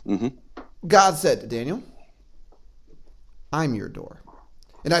that. God said, Daniel, I'm your door.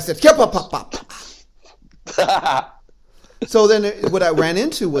 And I said, pop. So then what I ran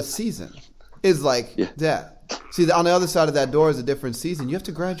into was season. Is like that. See, on the other side of that door is a different season. You have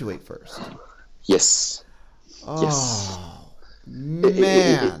to graduate first. Yes. Oh. Yes.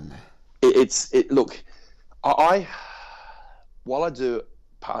 Man, look, while I do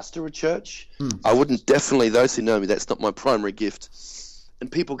pastor a church, I wouldn't, definitely, those who know me, that's not my primary gift.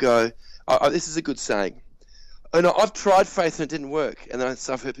 And people go, this is a good saying, oh no, I've tried faith and it didn't work. And then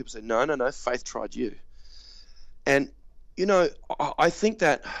I've heard people say, no, faith tried you. And I think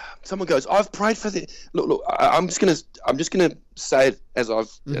that someone goes, I've prayed for the look. I'm just gonna say it as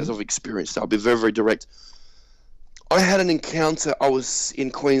I've experienced. I'll be very, very direct. I had an encounter. I was in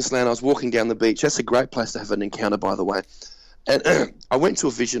Queensland. I was walking down the beach. That's a great place to have an encounter, by the way. And I went to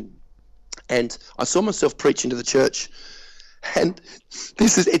a vision, and I saw myself preaching to the church. And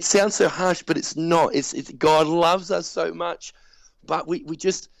it sounds so harsh, but it's not. It's God loves us so much, but we've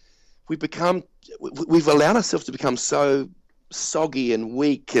allowed ourselves to become so soggy and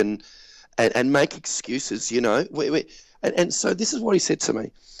weak and make excuses, And so this is what he said to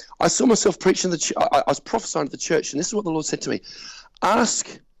me. I saw myself preaching I was prophesying to the church, and this is what the Lord said to me.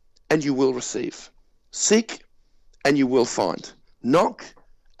 Ask, and you will receive. Seek, and you will find. Knock,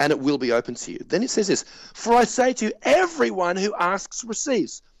 and it will be open to you. Then it says this, for I say to you, everyone who asks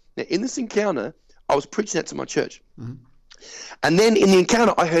receives. Now, in this encounter, I was preaching that to my church. And then in the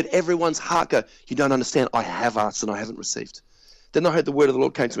encounter, I heard everyone's heart go, you don't understand, I have asked and I haven't received. Then I heard the word of the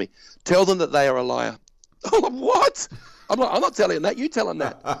Lord came to me. Tell them that they are a liar. I'm like, what? I'm not telling them that. You tell them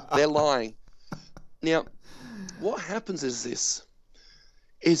that. They're lying. Now, what happens is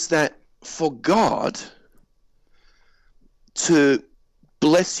that for God to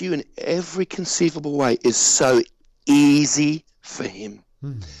bless you in every conceivable way is so easy for him.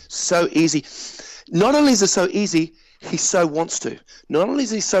 So easy. Not only is it so easy, he so wants to. Not only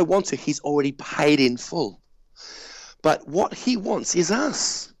does he so want to, he's already paid in full. But what he wants is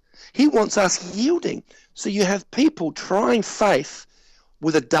us. He wants us yielding. So you have people trying faith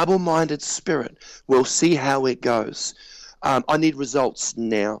with a double-minded spirit. We'll see how it goes. I need results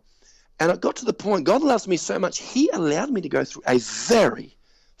now. And it got to the point, God loves me so much, he allowed me to go through a very,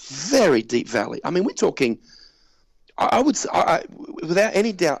 very deep valley. I mean, we're talking, I would say, without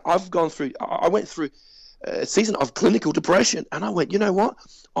any doubt, I went through a season of clinical depression, and I went, you know what?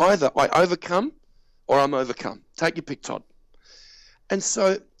 Either I overcome or I'm overcome. Take your pick, Todd. And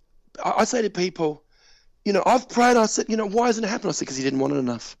so I say to people, I've prayed. I said, why hasn't it happened? I said, because he didn't want it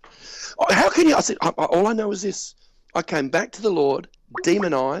enough. How can you? I said, all I know is this. I came back to the Lord,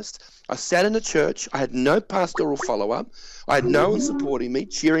 demonized. I sat in a church. I had no pastoral follow-up. I had no one supporting me,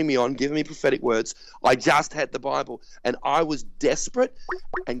 cheering me on, giving me prophetic words. I just had the Bible, and I was desperate,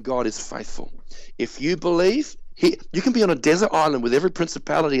 and God is faithful. If you believe, you can be on a desert island with every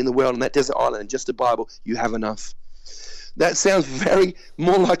principality in the world on that desert island and just a Bible, you have enough. That sounds very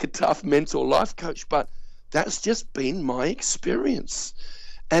more like a tough mentor life coach, but that's just been my experience.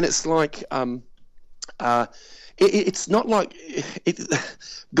 And it's like, it's not like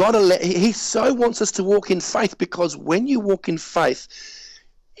he so wants us to walk in faith, because when you walk in faith,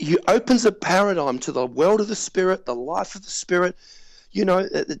 you opens a paradigm to the world of the Spirit, the life of the Spirit,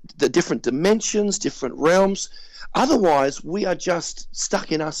 the different dimensions, different realms. Otherwise, we are just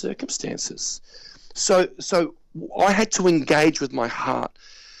stuck in our circumstances. So I had to engage with my heart.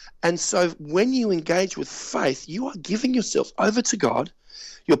 And so when you engage with faith, you are giving yourself over to God.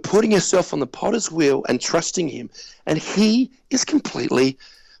 You're putting yourself on the potter's wheel and trusting him. And he is completely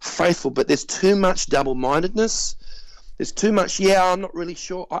faithful. But there's too much double-mindedness. There's too much, I'm not really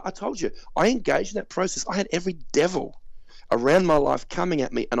sure. I told you, I engaged in that process. I had every devil around my life coming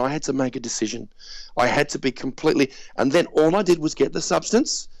at me, and I had to make a decision. I had to be completely, and then all I did was get the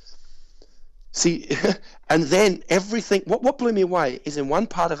substance. See, and then everything, what blew me away is in one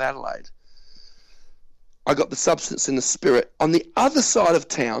part of Adelaide, I got the substance in the Spirit. On the other side of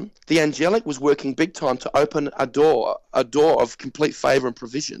town, the Angelic was working big time to open a door of complete favor and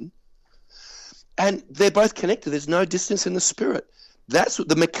provision. And they're both connected. There's no distance in the Spirit. That's what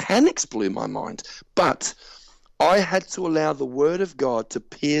the mechanics blew my mind. But I had to allow the Word of God to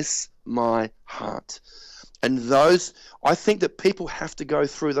pierce my heart. And I think that people have to go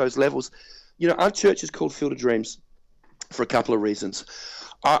through those levels. Our church is called Field of Dreams for a couple of reasons.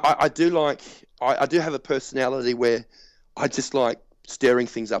 I do have a personality where I just like stirring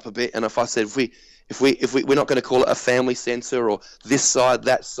things up a bit. And if I said, if we're not going to call it a family center or this side,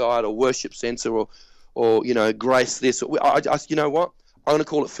 that side, or worship center, or grace this, you know what? I'm going to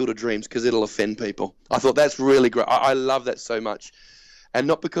call it Field of Dreams because it'll offend people. I thought that's really great. I love that so much, and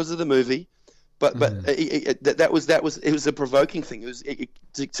not because of the movie, but that was a provoking thing. It was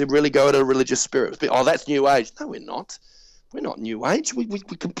to really go at a religious spirit. That's New Age. No, we're not. We're not New Age. We're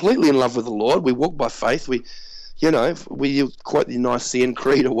completely in love with the Lord. We walk by faith. We quote the Nicene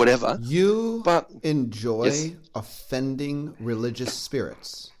Creed or whatever. But enjoy offending religious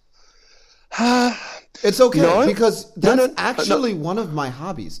spirits. It's okay because that's actually one of my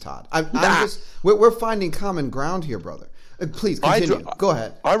hobbies, Todd. We're finding common ground here, brother. Please continue. Go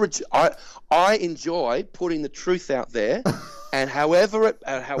ahead. I enjoy putting the truth out there, and however it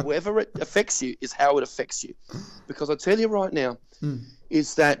affects you is how it affects you. Because I tell you right now,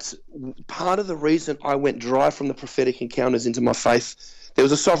 is that part of the reason I went dry from the prophetic encounters into my faith. There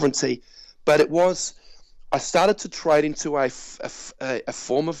was a sovereignty, but I started to trade into a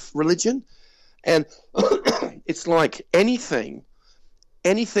form of religion. And it's like anything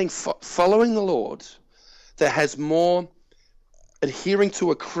following the Lord that has more adhering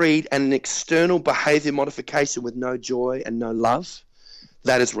to a creed and an external behavior modification with no joy and no love,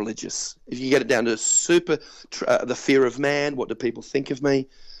 that is religious. If you get it down to the fear of man, what do people think of me?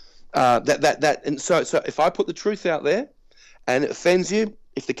 And so if I put the truth out there and it offends you,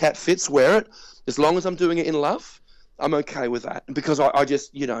 if the cap fits, wear it. As long as I'm doing it in love, I'm okay with that. Because I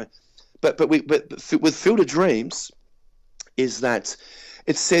just, But with Field of Dreams is that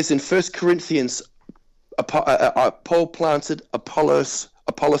it says in 1 Corinthians, Paul planted, Apollos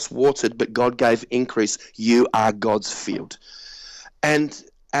watered, but God gave increase. You are God's field. And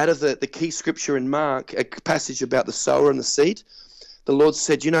out of the key scripture in Mark, a passage about the sower and the seed, the Lord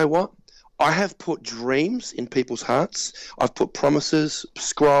said, you know what? I have put dreams in people's hearts. I've put promises,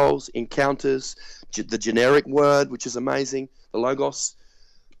 scrolls, encounters, the generic word, which is amazing, the Logos.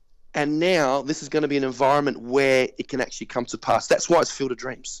 And now this is going to be an environment where it can actually come to pass. That's why it's Field of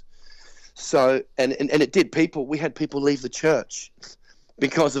Dreams. So, and it did. We had people leave the church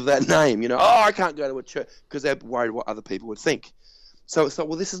because of that name. I can't go to a church because they're worried what other people would think. So it's like,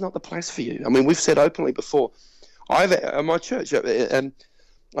 well, this is not the place for you. I mean, we've said openly before, at my church, and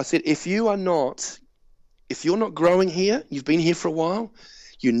I said, if you're not growing here, you've been here for a while,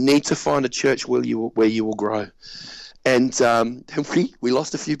 you need to find a church where you will grow. And we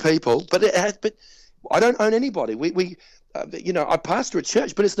lost a few people, but I don't own anybody. I pastor a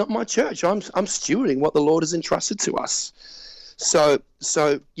church, but it's not my church. I'm stewarding what the Lord has entrusted to us. So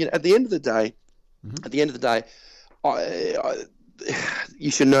at the end of the day,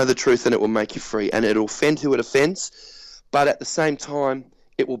 you should know the truth, and it will make you free, and it'll offend who it offends, but at the same time,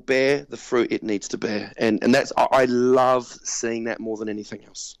 it will bear the fruit it needs to bear, and that's I love seeing that more than anything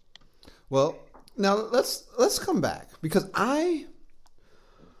else. Well, now let's come back, because I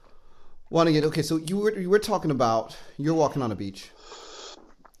want to get okay. So you were talking about you're walking on a beach,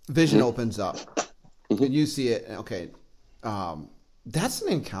 vision opens up, and you see it. Okay, that's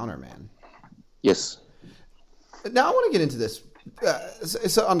an encounter, man. Yes. Now I want to get into this.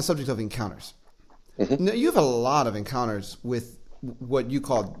 It's on the subject of encounters. Now, you have a lot of encounters with what you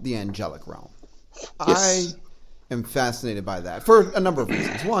call the angelic realm. Yes. I am fascinated by that for a number of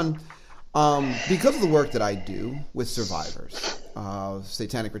reasons. One, because of the work that I do with survivors,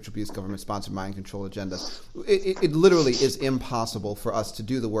 satanic ritual abuse, government-sponsored mind control agendas, it literally is impossible for us to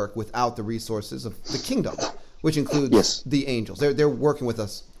do the work without the resources of the kingdom, which includes the angels. They're working with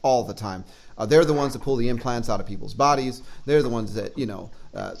us all the time. They're the ones that pull the implants out of people's bodies. They're the ones that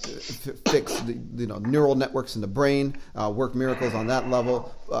fix the neural networks in the brain, work miracles on that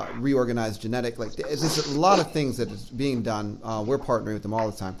level, reorganize genetic. There's a lot of things that is being done. We're partnering with them all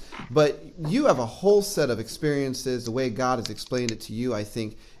the time. But you have a whole set of experiences. The way God has explained it to you, I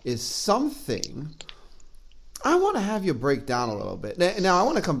think, is something I want to have you break down a little bit. Now, I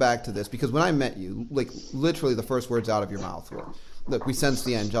want to come back to this because when I met you, literally the first words out of your mouth were, look, we sense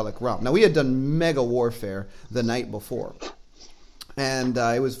the angelic realm. Now, we had done mega warfare the night before. And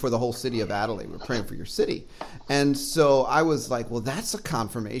it was for the whole city of Adelaide. We were praying for your city. And so I was like, well, that's a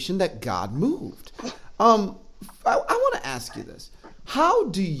confirmation that God moved. I want to ask you this. How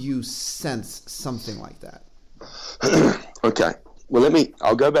do you sense something like that? Okay. Well,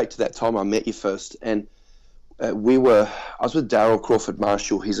 I'll go back to that time I met you first. And I was with Darryl Crawford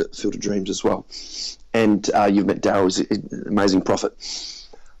Marshall. He's at Field of Dreams as well. And you've met Darryl. He's an amazing prophet.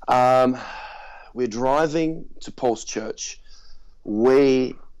 We're driving to Paul's church.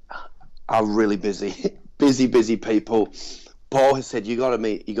 We are really busy, busy people. Paul has said, you got to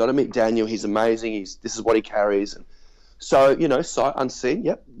meet Daniel. He's amazing. This is what he carries. And so, sight unseen.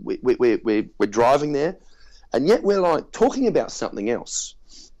 Yep. We're driving there, and yet we're talking about something else.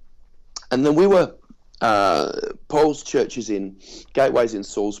 And then we were, Paul's church is Gateway's in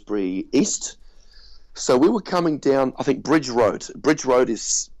Salisbury East. So we were coming down, I think, Bridge Road. Bridge Road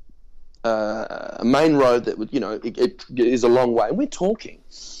is a main road that would, it is a long way. And we're talking.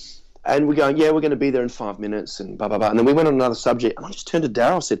 And we're going, we're going to be there in 5 minutes and blah, blah, blah. And then we went on another subject. And I just turned to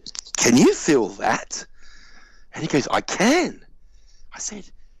Darryl and said, can you feel that? And he goes, I can. I said,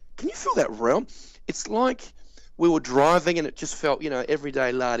 can you feel that realm? It's like we were driving and it just felt,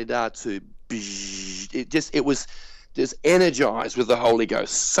 everyday la-di-da to it was just energized with the Holy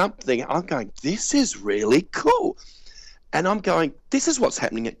Ghost. Something, I'm going, this is really cool. And I'm going, this is what's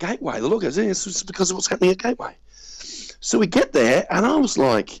happening at Gateway. The Lord goes, this is because of what's happening at Gateway. So we get there, and I was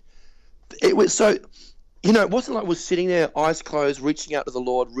like, it was so, it wasn't like we're sitting there, eyes closed, reaching out to the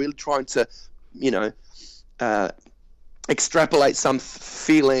Lord, really trying to, extrapolate some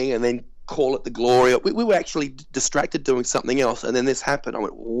feeling and then call it the glory. We were actually distracted doing something else, and then this happened. I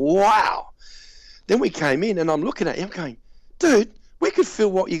went, wow. Then we came in, and I'm looking at you, I'm going, dude, we could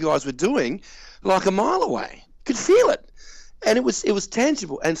feel what you guys were doing like a mile away. Could feel it. And it was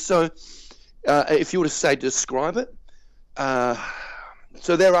tangible. And so if you were to describe it,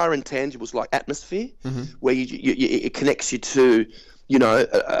 so there are intangibles like atmosphere, where it connects you to,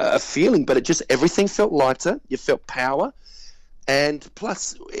 a feeling, but everything felt lighter. You felt power. And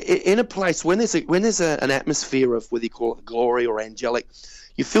plus, in a place, when there's an atmosphere of whether you call it glory or angelic,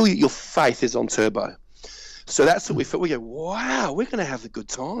 you feel your faith is on turbo. So that's what we felt. We go, wow, we're going to have a good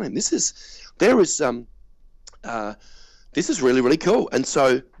time. This is really, really cool. And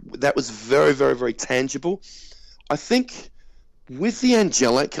so that was very, very, very tangible. I think with the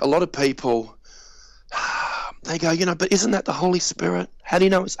angelic, a lot of people, they go, but isn't that the Holy Spirit? How do you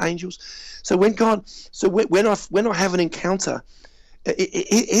know it's angels? So when I have an encounter,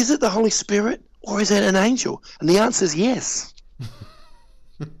 is it the Holy Spirit or is it an angel? And the answer is yes.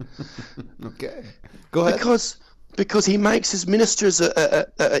 Okay, go ahead. Because he makes his ministers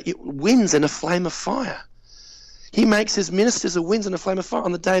winds and a flame of fire. He makes his ministers a winds and a flame of fire.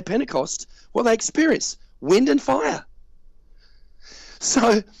 On the day of Pentecost, what they experience, wind and fire.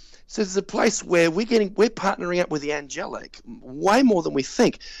 So there's a place where we're partnering up with the angelic way more than we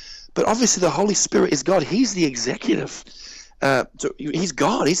think. But obviously the Holy Spirit is God. He's the executive. He's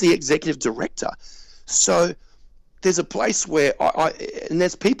God. He's the executive director. So there's a place where and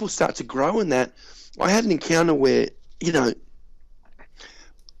as people start to grow in that, I had an encounter where,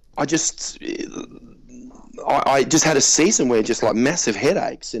 I just had a season where just like massive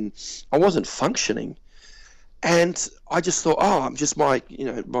headaches and I wasn't functioning. And I just thought,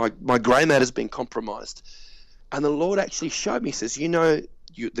 my grey matter's been compromised. And the Lord actually showed me, he says,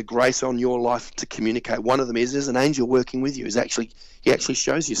 the grace on your life to communicate. One of them is there's an angel working with you. He actually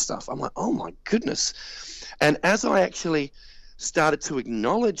shows you stuff. I'm like, oh my goodness. And as I actually started to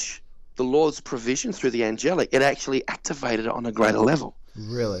acknowledge the Lord's provision through the angelic, it actually activated it on a greater level.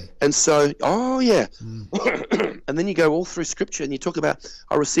 Really? And so, and then you go all through Scripture and you talk about,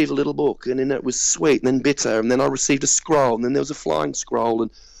 I received a little book and then it was sweet and then bitter and then I received a scroll and then there was a flying scroll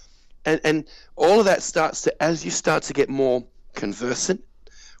and all of that starts to, as you start to get more conversant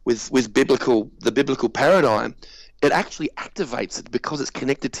with the biblical paradigm, it actually activates it because it's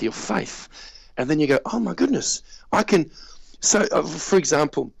connected to your faith. And then you go, oh my goodness, I can. So, for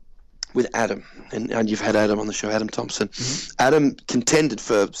example, with Adam, and you've had Adam on the show, Adam Thompson. Mm-hmm. Adam contended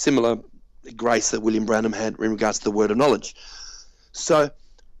for similar grace that William Branham had in regards to the word of knowledge. So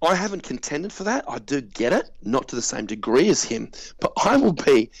I haven't contended for that. I do get it, not to the same degree as him, but I will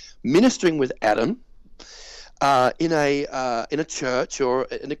be ministering with Adam in a church or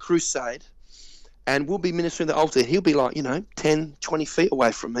in a crusade, and we'll be ministering at the altar. He'll be like, 10, 20 feet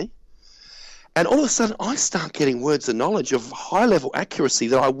away from me. And all of a sudden, I start getting words of knowledge of high-level accuracy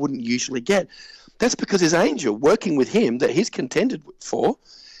that I wouldn't usually get. That's because his angel working with him that he's contended for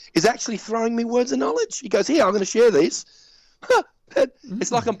is actually throwing me words of knowledge. He goes, here, I'm going to share these.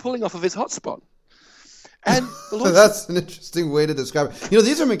 It's like I'm pulling off of his hotspot. And the Lord that's an interesting way to describe it.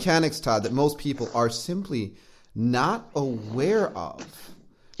 These are mechanics, Todd, that most people are simply not aware of.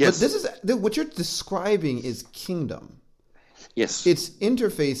 Yes. But what you're describing is kingdom. Yes. It's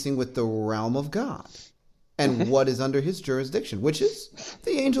interfacing with the realm of God and what is under his jurisdiction, which is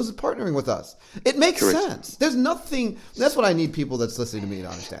the angels partnering with us. It makes sense. There's nothing, that's what I need people that's listening to me to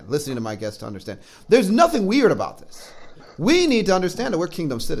understand, listening to my guests to understand. There's nothing weird about this. We need to understand that we're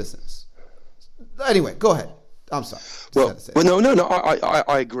kingdom citizens. Anyway, go ahead. I'm sorry. No,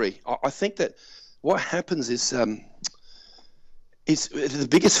 I agree. I think that what happens is the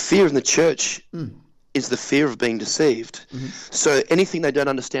biggest fear in the church is the fear of being deceived. Mm-hmm. So anything they don't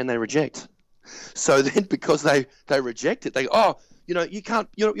understand, they reject. So then because they reject it, they go, you can't,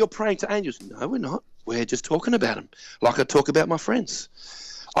 you're praying to angels. No, we're not. We're just talking about them. Like I talk about my friends.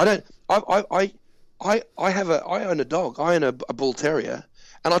 I own a dog. I own a bull terrier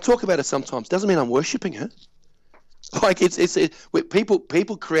and I talk about her sometimes. Doesn't mean I'm worshiping her. Like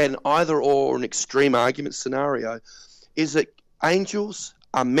people create an either or an extreme argument scenario is that angels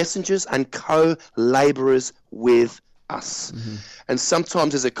are messengers and co-laborers with us. Mm-hmm. And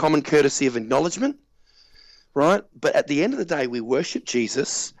sometimes there's a common courtesy of acknowledgement, right? But at the end of the day, we worship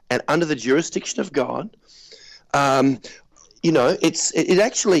Jesus and under the jurisdiction of God, we're going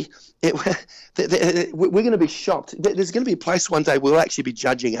to be shocked. There's going to be a place one day we'll actually be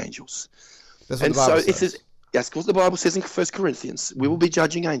judging angels. That's what the Bible says. That's because the Bible says in 1 Corinthians, we will be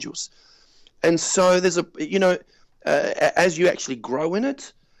judging angels. And so there's as you actually grow in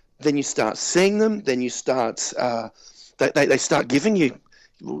it, then you start seeing them. Then you start, they start giving you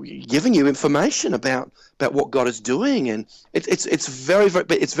information about what God is doing, and it's very,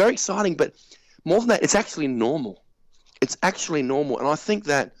 but it's very exciting. But more than that, it's actually normal. It's actually normal, and I think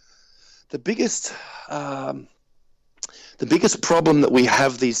that the biggest problem that we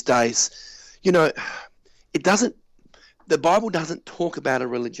have these days, the Bible doesn't talk about a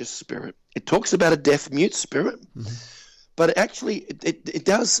religious spirit. It talks about a deaf, mute spirit, but it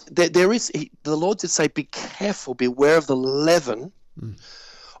does. There is the Lord did say, "Be careful, beware of the leaven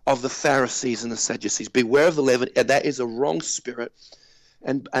of the Pharisees and the Sadducees. Beware of the leaven." And that is a wrong spirit,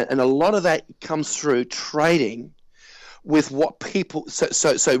 and a lot of that comes through trading with what people.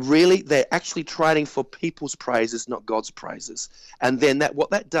 So really, they're actually trading for people's praises, not God's praises. And then what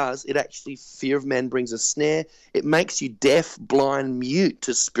that does, it actually, fear of man brings a snare. It makes you deaf, blind, mute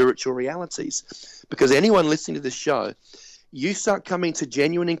to spiritual realities. Because anyone listening to this show, you start coming to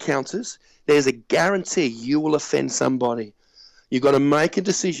genuine encounters, there's a guarantee you will offend somebody. You've got to make a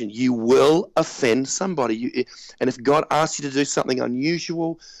decision. You will offend somebody. And if God asks you to do something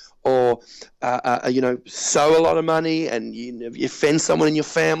unusual, or sow a lot of money, and you offend someone in your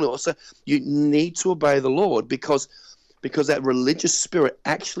family, or so, you need to obey the Lord, because that religious spirit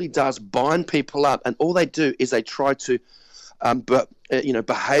actually does bind people up, and all they do is they try to,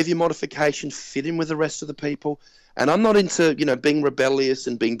 behavior modification, fit in with the rest of the people. And I'm not into being rebellious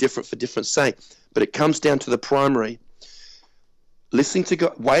and being different for different sake, but it comes down to the primary: listening to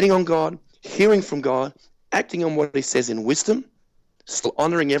God, waiting on God, hearing from God, acting on what He says in wisdom, still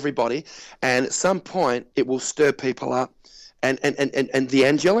honoring everybody, and at some point it will stir people up. And the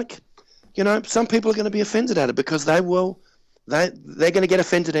angelic, some people are going to be offended at it, because they're going to get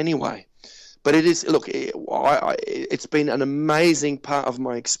offended anyway. But it is, look, it's been an amazing part of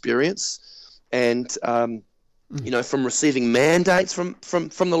my experience, and from receiving mandates from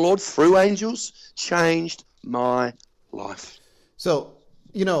the Lord through angels, changed my life. So,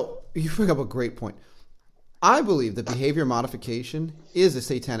 you bring up a great point. I believe that behavior modification is a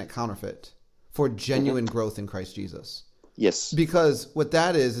satanic counterfeit for genuine growth in Christ Jesus. Yes. Because what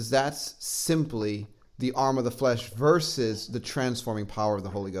that is that's simply the arm of the flesh versus the transforming power of the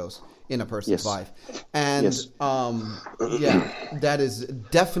Holy Ghost in a person's life. And that is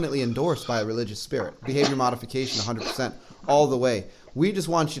definitely endorsed by a religious spirit. Behavior modification, 100%, all the way. We just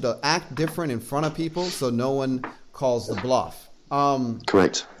want you to act different in front of people so no one calls the bluff.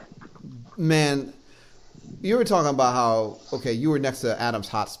 Correct. Man, you were talking about how, you were next to Adam's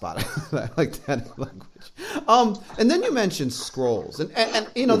hotspot. I like that language. And then you mentioned scrolls. And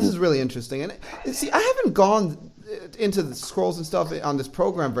this is really interesting. And see, I haven't gone into the scrolls and stuff on this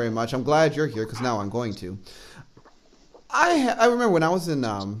program very much. I'm glad you're here, because now I'm going to. I remember when I was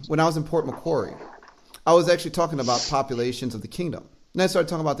in Port Macquarie, I was actually talking about populations of the kingdom. And I started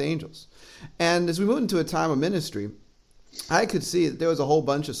talking about the angels. And as we moved into a time of ministry, I could see that there was a whole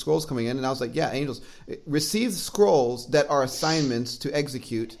bunch of scrolls coming in, and I was like, angels, receive scrolls that are assignments to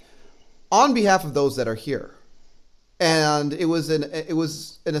execute on behalf of those that are here. And it was an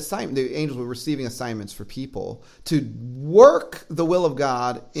assignment. The angels were receiving assignments for people to work the will of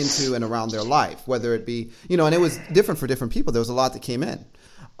God into and around their life, whether it be, and it was different for different people. There was a lot that came in.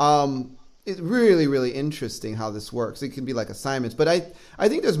 It's really, really interesting how this works. It can be like assignments, but I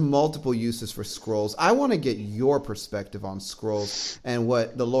think there's multiple uses for scrolls. I want to get your perspective on scrolls and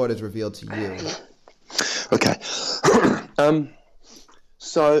what the Lord has revealed to you. Okay.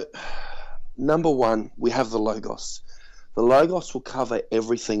 So, number one, we have the Logos. The Logos will cover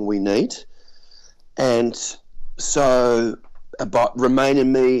everything we need. And so, remain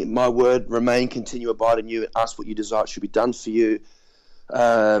in me, my word, remain, continue, abide in you, and ask what you desire, it should be done for you.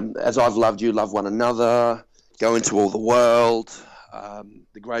 As I've loved you, love one another, go into all the world.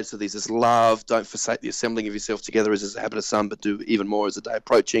 The greatest of these is love. Don't forsake the assembling of yourself together, as is the habit of some, but do even more as the day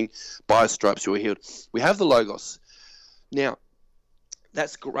approaching. By his stripes you are healed. We have the Logos. Now,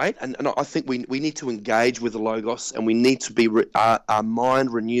 that's great, and I think we need to engage with the Logos, and we need to be our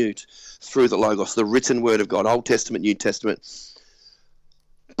mind renewed through the Logos, the written word of God, Old Testament, New Testament.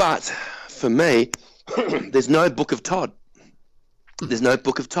 But for me, there's no book of Todd. There's no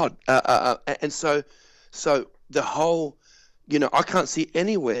book of Todd. And so the whole, I can't see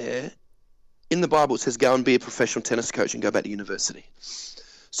anywhere in the Bible it says go and be a professional tennis coach and go back to university.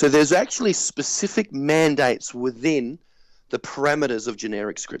 So there's actually specific mandates within the parameters of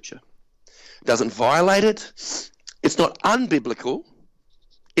generic scripture. It doesn't violate it. It's not unbiblical.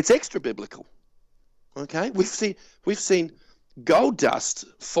 It's extra biblical. Okay? We've seen gold dust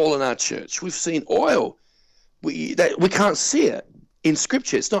fall in our church. We've seen oil. We can't see it in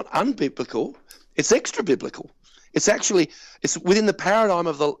scripture. It's not unbiblical. It's extra biblical. It's within the paradigm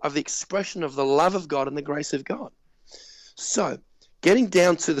of the expression of the love of God and the grace of God. So, getting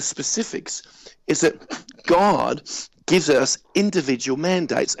down to the specifics is that God gives us individual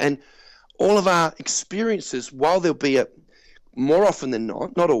mandates, and all of our experiences, while there'll be more often than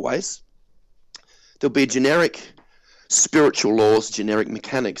not always, there'll be generic spiritual laws, generic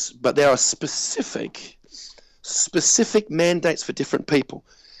mechanics, but there are specific mandates for different people.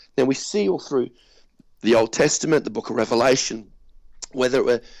 Now, we see all through the Old Testament, the book of Revelation, whether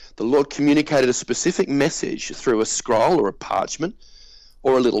the Lord communicated a specific message through a scroll or a parchment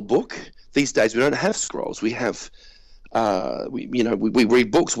or a little book. These days we don't have scrolls. We have, we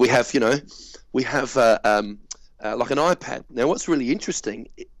read books. We have like an iPad. Now, what's really interesting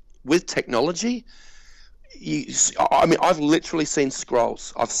with technology, I've literally seen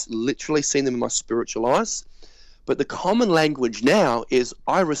scrolls. I've literally seen them in my spiritual eyes. But the common language now is,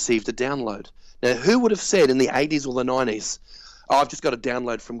 I received a download. Now, who would have said in the 80s or the 90s, I've just got a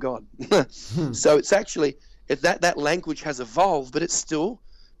download from God? So it's actually, that language has evolved, but it's still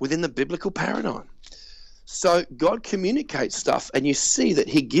within the biblical paradigm. So God communicates stuff, and you see that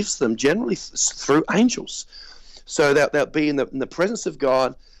he gives them generally through angels. So they'll be in the presence of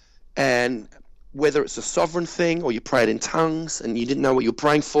God, and whether it's a sovereign thing, or you prayed in tongues and you didn't know what you were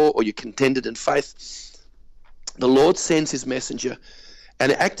praying for, or you contended in faith, the Lord sends his messenger,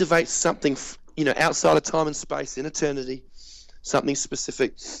 and it activates something, outside of time and space, in eternity, something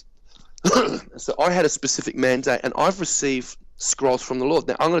specific. So I had a specific mandate, and I've received scrolls from the Lord.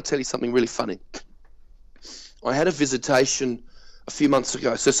 Now, I'm going to tell you something really funny. I had a visitation a few months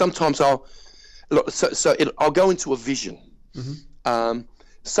ago. So sometimes I'll go into a vision. Mm-hmm.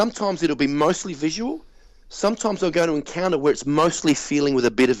 Sometimes it'll be mostly visual. Sometimes I'll go to encounter where it's mostly feeling with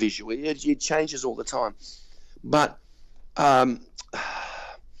a bit of visual. It changes all the time. But I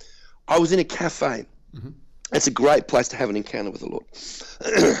was in a cafe. Mm-hmm. It's a great place to have an encounter with the Lord.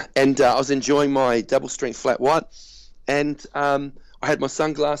 And I was enjoying my double strength flat white. And I had my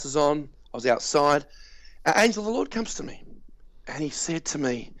sunglasses on. I was outside. An angel of the Lord comes to me. And he said to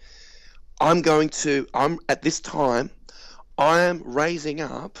me, at this time, I am raising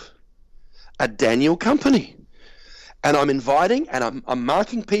up a Daniel company, and I'm inviting, and I'm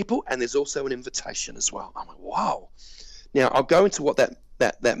marking people, and there's also an invitation as well. I'm like, wow. Now, I'll go into what that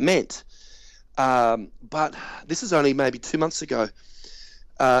meant, but this is only maybe 2 months ago.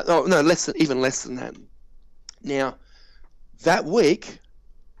 Even less than that. Now, that week,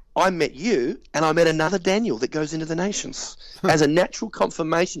 I met you, and I met another Daniel that goes into the nations as a natural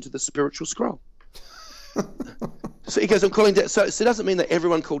confirmation to the spiritual scroll. So he goes, I'm calling. So it doesn't mean that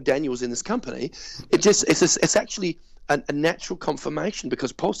everyone called Daniel's in this company. It's actually a natural confirmation,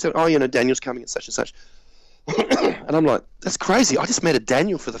 because Paul said, Daniel's coming at such and such. And I'm like, that's crazy. I just met a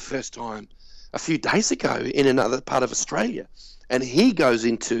Daniel for the first time a few days ago in another part of Australia, and he goes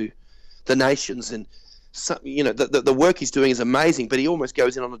into the nations, and the work he's doing is amazing, but he almost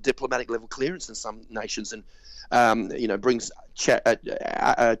goes in on a diplomatic level clearance in some nations, and brings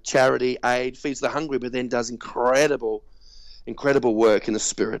charity, aid, feeds the hungry, but then does incredible work in the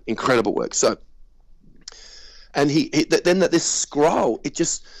spirit, incredible work. So, and then this scroll,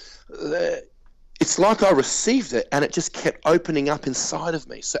 it's like I received it, and it just kept opening up inside of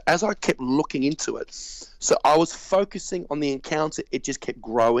me. So as I kept looking into it, so I was focusing on the encounter, it just kept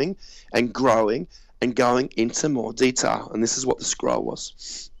growing and growing and going into more detail. And this is what the scroll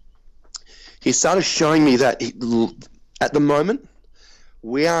was. He started showing me that at the moment,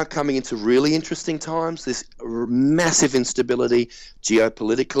 we are coming into really interesting times. There's massive instability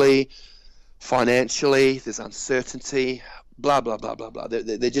geopolitically, financially. There's uncertainty, blah, blah, blah, blah, blah.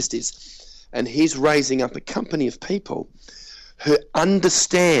 There just is. And he's raising up a company of people who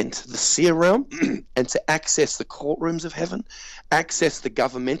understand the seer realm and to access the courtrooms of heaven, access the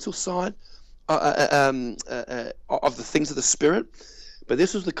governmental side of the things of the spirit. But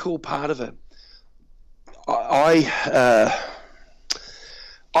this was the cool part of it. I've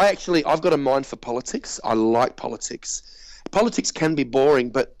got a mind for politics. I like politics. Politics can be boring,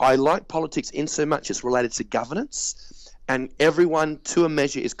 but I like politics in so much it's related to governance, and everyone to a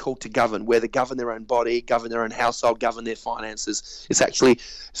measure is called to govern, where they govern their own body, govern their own household, govern their finances. It's actually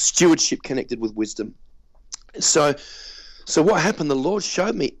stewardship connected with wisdom. So what happened, the Lord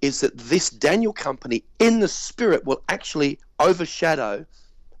showed me, is that this Daniel company in the spirit will actually overshadow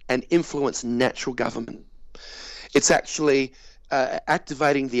and influence natural government. It's actually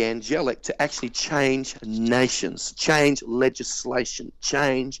activating the angelic to actually change nations, change legislation,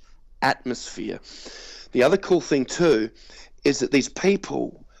 change atmosphere. The other cool thing too is that these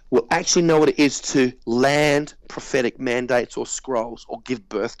people will actually know what it is to land prophetic mandates or scrolls or give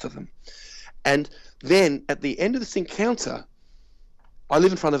birth to them. And then at the end of this encounter, I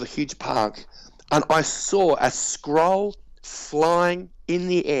live in front of a huge park, and I saw a scroll flying in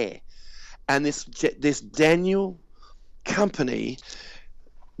the air. And this Daniel company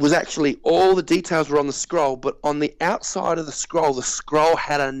was actually, all the details were on the scroll, but on the outside of the scroll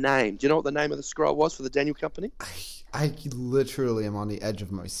had a name. Do you know what the name of the scroll was for the Daniel company? I literally am on the edge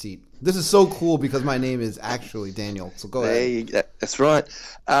of my seat. This is so cool because my name is actually Daniel. So go ahead. That's right.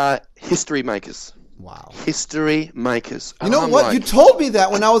 History makers. Wow. History makers. You know what? You told me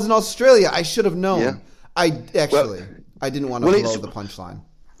that when I was in Australia. I should have known. Yeah. I didn't want to blow the punchline.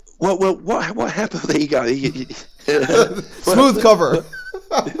 Well, what happened? There you go. Smooth cover.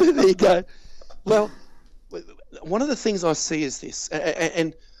 There you go. Well, one of the things I see is this,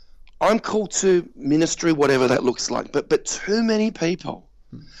 and I'm called to ministry, whatever that looks like, but too many people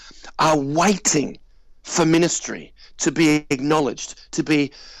are waiting for ministry to be acknowledged, to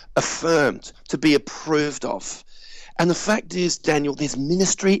be affirmed, to be approved of. And the fact is, Daniel, there's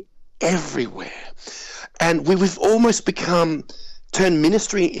ministry everywhere. And we've almost turned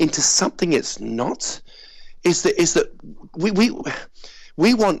ministry into something it's not. Is that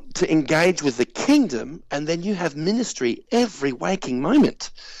we want to engage with the kingdom, and then you have ministry every waking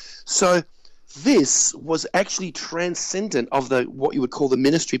moment. So this was actually transcendent of what you would call the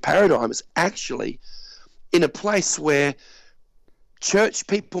ministry paradigm. It's actually in a place where church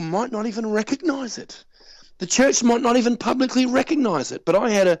people might not even recognize it. The church might not even publicly recognize it. But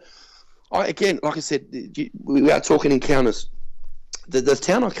again, like I said, we are talking encounters. The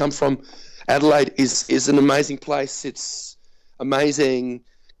town I come from, Adelaide, is an amazing place. It's amazing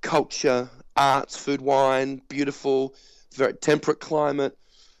culture, arts, food, wine, beautiful, very temperate climate,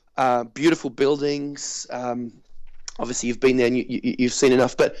 beautiful buildings. Obviously, you've been there and you've seen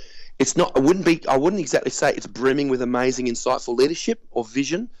enough. But it's not. I wouldn't exactly say it's brimming with amazing, insightful leadership or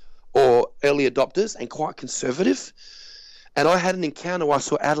vision or early adopters, and quite conservative. And I had an encounter where I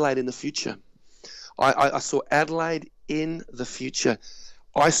saw Adelaide in the future. I saw Adelaide in the future.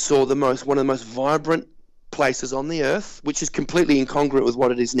 I saw one of the most vibrant places on the earth, which is completely incongruent with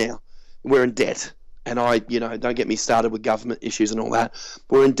what it is now. We're in debt. And don't get me started with government issues and all that.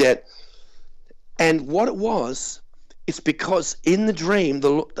 We're in debt. And what it was, it's because in the dream,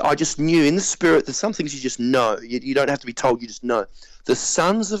 I just knew in the spirit, there's some things you just know. You don't have to be told, you just know. The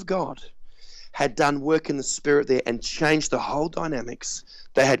sons of God had done work in the spirit there and changed the whole dynamics.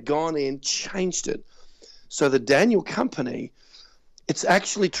 They had gone in, changed it. So the Daniel company, it's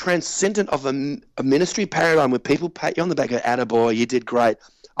actually transcendent of a ministry paradigm where people pat you on the back, go, attaboy, you did great.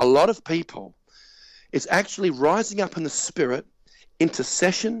 A lot of people, it's actually rising up in the spirit,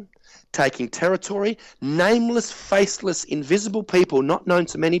 intercession, taking territory, nameless, faceless, invisible people, not known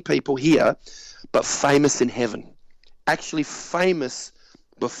to many people here, but famous in heaven. Actually famous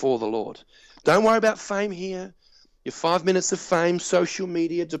before the Lord. Don't worry about fame here. Your 5 minutes of fame, social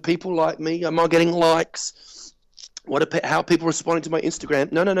media, do people like me? Am I getting likes? How are people responding to my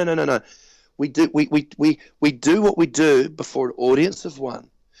Instagram? No. We do what we do before an audience of one.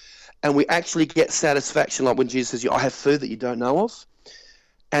 And we actually get satisfaction, like when Jesus says, I have food that you don't know of.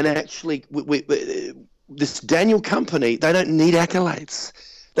 And actually, this Daniel company, they don't need accolades.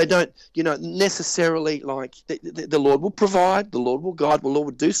 They don't, necessarily the Lord will provide, the Lord will guide, the Lord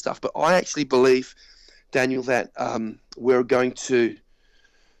will do stuff. But I actually believe, Daniel, that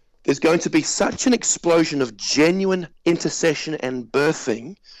there's going to be such an explosion of genuine intercession and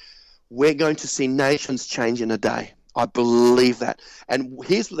birthing. We're going to see nations change in a day. I believe that. And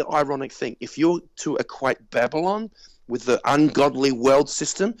here's the ironic thing. If you're to equate Babylon with the ungodly world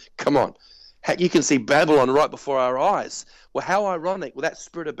system, come on. You can see Babylon right before our eyes. Well, how ironic. With that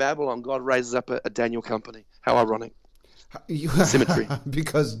spirit of Babylon, God raises up a Daniel company. How ironic. Symmetry.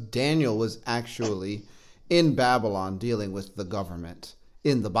 Because Daniel was actually in Babylon dealing with the government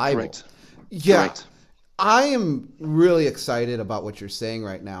in the Bible. Correct. Yeah. Correct. I am really excited about what you're saying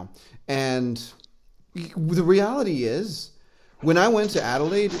right now. And the reality is, when I went to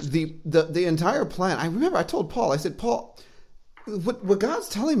Adelaide, the entire plan, I remember I told Paul, I said, Paul, what God's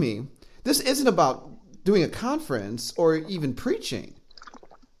telling me, this isn't about doing a conference or even preaching.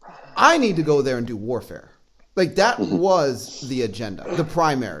 I need to go there and do warfare. Like that was the agenda, the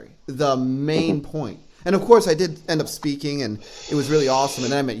primary, the main point. And of course I did end up speaking and it was really awesome.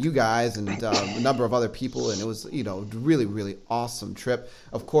 And then I met you guys and a number of other people and it was, really, really awesome trip.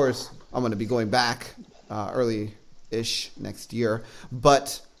 Of course, I'm going to be going back early-ish next year.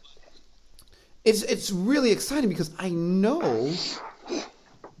 But it's really exciting because I know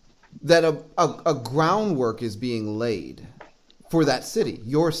that a groundwork is being laid for that city,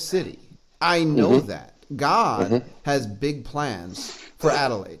 your city. I know that. God has big plans for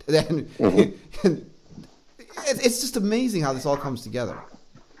Adelaide. And it's just amazing how this all comes together.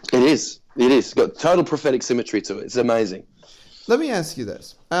 It is. It's got total prophetic symmetry to it. It's amazing. Let me ask you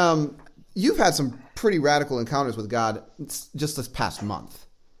this. You've had some pretty radical encounters with God just this past month.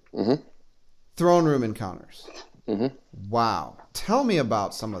 Throne room encounters. Wow. Tell me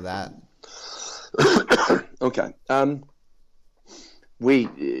about some of that. Okay.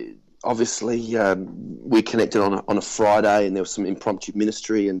 We obviously we connected on a Friday, and there was some impromptu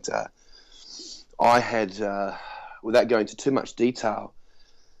ministry, and I had, without going into too much detail,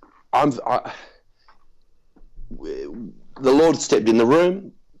 the Lord stepped in the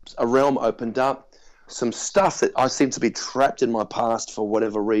room, a realm opened up, some stuff that I seemed to be trapped in my past for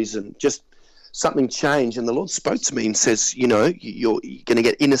whatever reason, just something changed, and the Lord spoke to me and says, you know, you're going to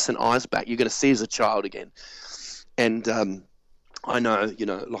get innocent eyes back. You're going to see as a child again. And I know, you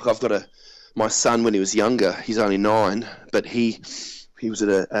know, like I've got my son when he was younger. He's only 9, but he was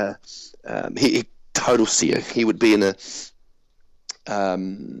at he total seer. He would be we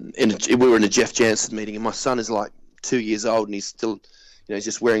were in a Jeff Jansen meeting, and my son is like 2 years old, and he's still, you know, he's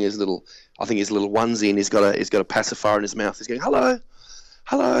just wearing his little onesie, and he's got a pacifier in his mouth. He's going, hello,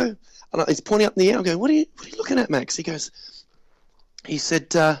 and he's pointing up in the air. I'm going, what are you looking at, Max? He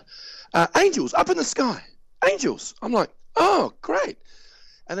said, angels up in the sky, angels. I'm like, oh, great.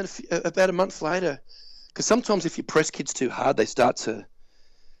 And then about a month later, because sometimes if you press kids too hard, they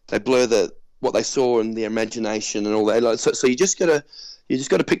blur what they saw in their imagination and all that. Like, so you just got to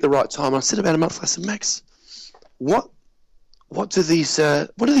pick the right time. And I said about a month later, I said, Max, what do these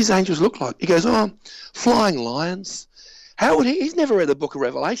angels look like? He goes, oh, flying lions. How would he's never read the book of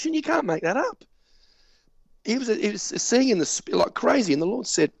Revelation. You can't make that up. He was seeing in the spirit like crazy, and the Lord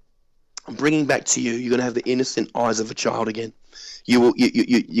said, I'm bringing back to you. You're going to have the innocent eyes of a child again. You're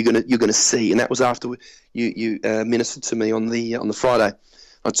going to see. And that was after you ministered to me on the Friday.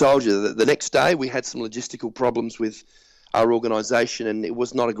 I told you that the next day we had some logistical problems with our organisation, and it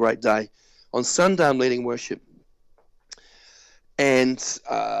was not a great day. On Sunday, I'm leading worship, and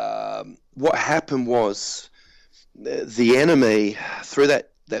what happened was the enemy, through that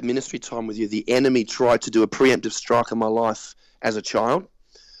ministry time with you, the enemy tried to do a preemptive strike on my life as a child.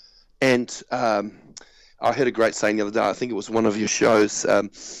 And I heard a great saying the other day, I think it was one of your shows,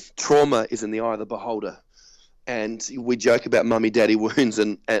 trauma is in the eye of the beholder. And we joke about mummy daddy wounds,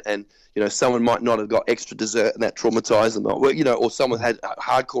 and you know, someone might not have got extra dessert and that traumatized them, or, you know, or someone had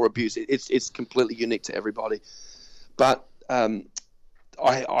hardcore abuse. It's completely unique to everybody. But I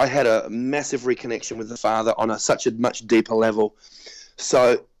had a massive reconnection with the Father on such a much deeper level.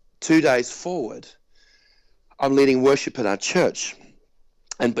 So 2 days forward, I'm leading worship at our church,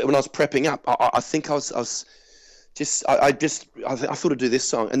 and when I was prepping up, I think I thought to do this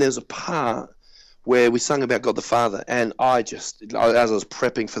song, and there's a part where we sung about God the Father, and as I was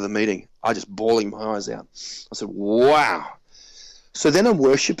prepping for the meeting, I just bawling my eyes out. I said, wow. So then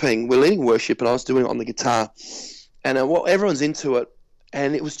we're leading worship, and I was doing it on the guitar, and everyone's into it,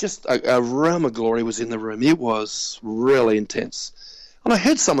 and it was just a realm of glory was in the room. It was really intense. And I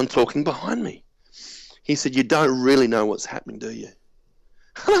heard someone talking behind me. He said, you don't really know what's happening, do you?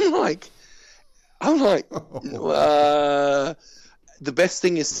 And I'm like, the best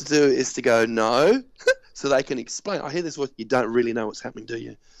thing is to do is to go, no, so they can explain. I hear this voice, you don't really know what's happening, do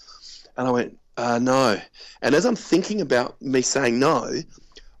you? And I went, no. And as I'm thinking about me saying no,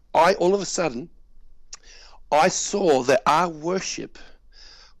 all of a sudden, I saw that our worship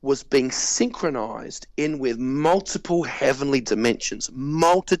was being synchronized in with multiple heavenly dimensions,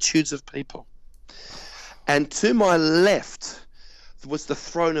 multitudes of people. And to my left was the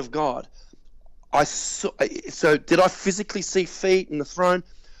throne of God. So did I physically see feet in the throne?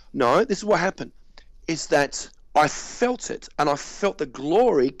 No, this is what happened, is that I felt it, and I felt the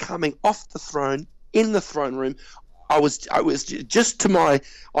glory coming off the throne in the throne room. I was just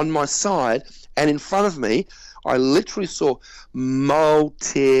on my side, and in front of me, I literally saw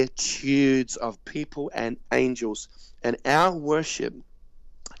multitudes of people and angels, and our worship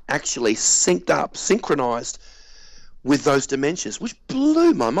actually synchronized with those dimensions, which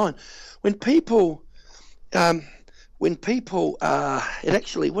blew my mind. When people, it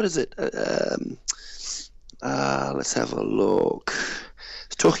actually, what is it? Let's have a look.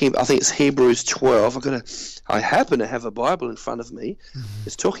 It's talking, I think it's Hebrews 12. I happen to have a Bible in front of me. Mm-hmm.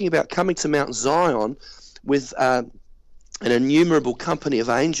 It's talking about coming to Mount Zion with an innumerable company of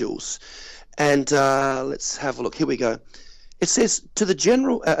angels. And let's have a look. Here we go. It says to the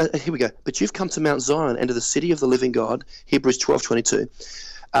general, here we go. But you've come to Mount Zion and to the city of the living God, Hebrews 12:22.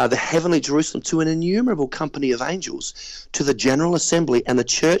 The heavenly Jerusalem, to an innumerable company of angels, to the general assembly and the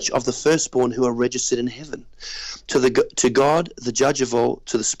church of the firstborn who are registered in heaven, to God, the judge of all,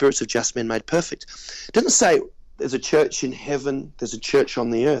 to the spirits of just men made perfect. It doesn't say there's a church in heaven, there's a church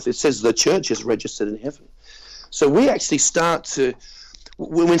on the earth. It says the church is registered in heaven. So we actually start to,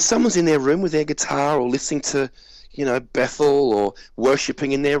 when someone's in their room with their guitar or listening to, you know, Bethel or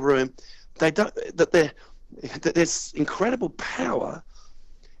worshiping in their room, there's incredible power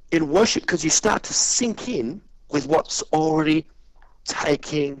in worship, because you start to sink in with what's already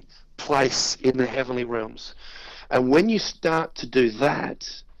taking place in the heavenly realms. And when you start to do that,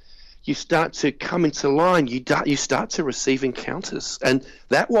 you start to come into line, you start to receive encounters. And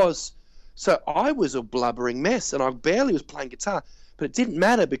so I was a blubbering mess, and I barely was playing guitar, but it didn't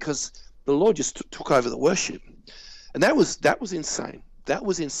matter because the Lord just took over the worship. And that was insane. That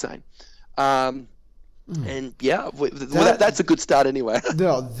was insane. And yeah, that's a good start anyway.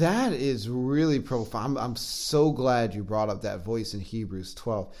 No, that is really profound. I'm so glad you brought up that voice in Hebrews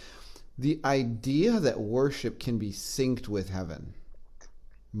 12. The idea that worship can be synced with heaven.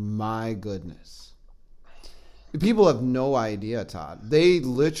 My goodness. People have no idea, Todd. They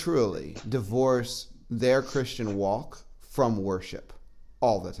literally divorce their Christian walk from worship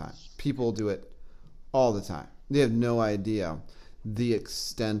all the time. People do it all the time. They have no idea the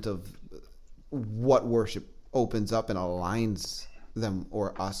extent of what worship opens up and aligns them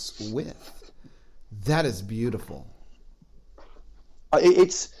or us with. That is beautiful.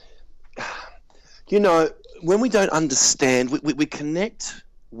 It's, when we don't understand, we connect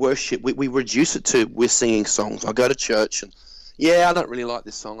worship, we reduce it to we're singing songs. I go to church and, I don't really like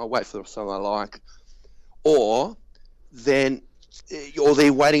this song. I'll wait for the song I like. Or they're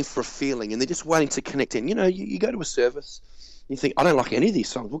waiting for a feeling and they're just waiting to connect in. You go to a service, you think, I don't like any of these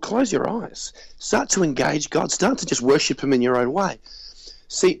songs. Well, close your eyes. Start to engage God. Start to just worship him in your own way.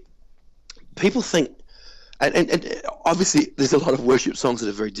 See, people think, and obviously there's a lot of worship songs that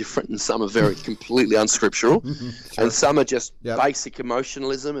are very different, and some are very completely unscriptural, sure. And some are just basic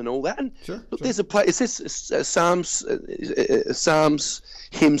emotionalism and all that. And look, there's a place. It says Psalms,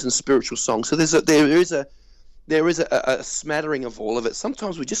 hymns, and spiritual songs. So there is a smattering of all of it.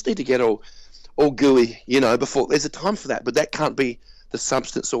 Sometimes we just need to get all gooey, before there's a time for that, but that can't be the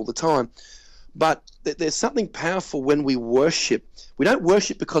substance all the time. But there's something powerful when we worship. We don't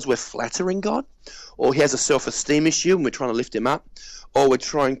worship because we're flattering God, or he has a self-esteem issue and we're trying to lift him up, or we're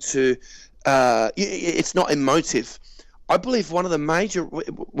trying to, it's not emotive. I believe one of the major,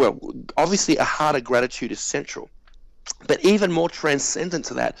 obviously a heart of gratitude is central, but even more transcendent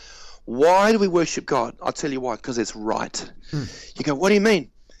to that, why do we worship God? I'll tell you why, because it's right. You go, what do you mean?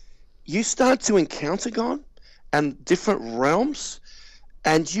 You start to encounter God and different realms,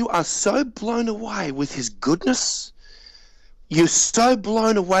 and you are so blown away with his goodness. You're so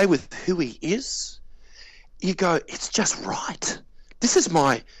blown away with who he is. You go, it's just right. This is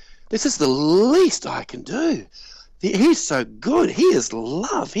the least I can do. He's so good. He is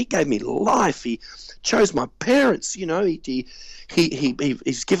love. He gave me life. He chose my parents. He's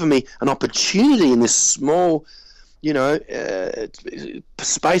given me an opportunity in this small,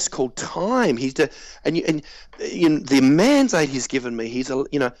 space called time. The mandate he's given me.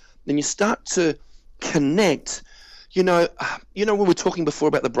 Then you start to connect. When we were talking before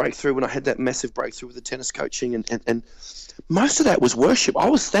about the breakthrough, when I had that massive breakthrough with the tennis coaching, and most of that was worship. I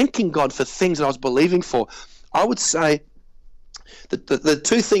was thanking God for things that I was believing for. I would say that the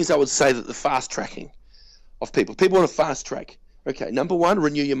two things I would say that the fast tracking of people want to fast track. Okay, number one,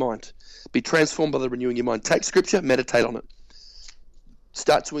 renew your mind. Be transformed by the renewing your mind. Take scripture, meditate on it.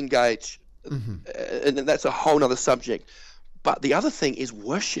 Start to engage. And that's a whole other subject. But the other thing is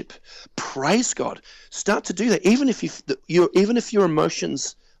worship. Praise God. Start to do that. Even if your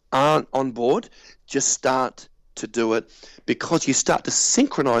emotions aren't on board, just start to do it, because you start to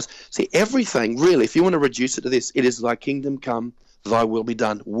synchronize. See, everything really, if you want to reduce it to this, it is thy kingdom come, thy will be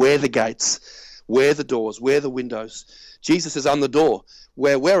done. Where the gates, where the doors, where the windows. Jesus says, I'm the door.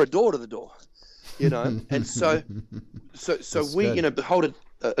 We're a door to the door, and so we, good. Behold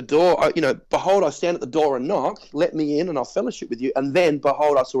a door, behold, I stand at the door and knock, let me in and I'll fellowship with you. And then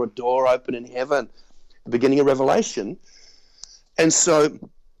behold, I saw a door open in heaven, the beginning of Revelation. And so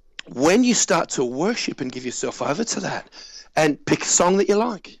when you start to worship and give yourself over to that, and pick a song that you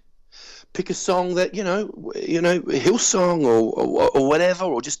like, pick a song that, Hillsong or whatever,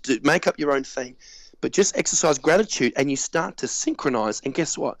 or just make up your own thing. But just exercise gratitude, and you start to synchronize. And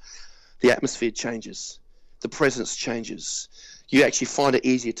guess what? The atmosphere changes. The presence changes. You actually find it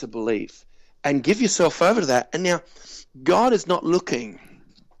easier to believe. And give yourself over to that. And now, God is not looking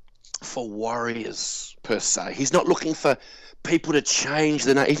for warriors, per se. He's not looking for people to change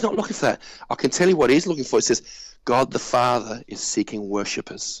the name. He's not looking for that. I can tell you what he's looking for. It says, God the Father is seeking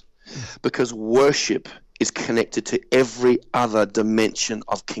worshipers. Because worship is connected to every other dimension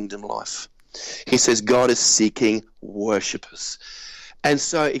of kingdom life. He says God is seeking worshippers. And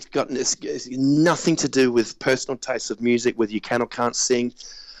so it's nothing to do with personal tastes of music, whether you can or can't sing.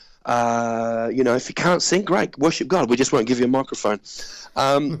 If you can't sing, great, worship God. We just won't give you a microphone.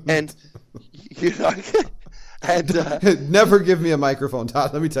 And never give me a microphone,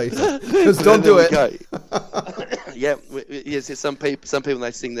 Todd. Let me tell you something. Just don't do it. Yes. Some people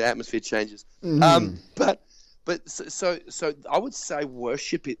they sing, the atmosphere changes. But so I would say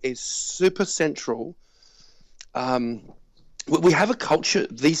worship is super central. We have a culture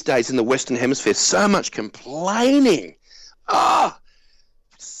these days in the Western Hemisphere, so much complaining.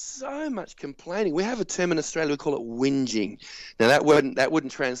 So so much complaining. We have a term in Australia, we call it whinging. Now that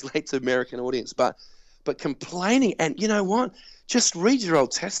wouldn't translate to American audience, but complaining. And you know what? Just read your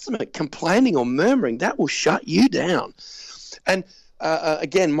Old Testament. Complaining or murmuring, that will shut you down. And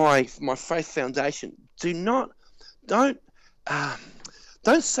again, my faith foundation. Don't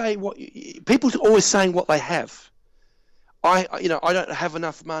say what people are always saying what they have. I don't have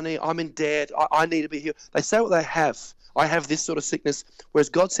enough money. I'm in debt. I need to be healed. They say what they have. I have this sort of sickness. Whereas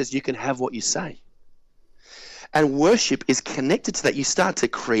God says you can have what you say. And worship is connected to that. You start to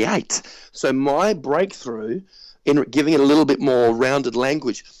create. So my breakthrough in giving it a little bit more rounded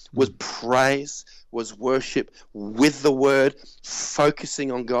language was praise, was worship with the word,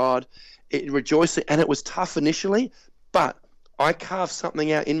 focusing on God, rejoicing. And it was tough initially, but I carved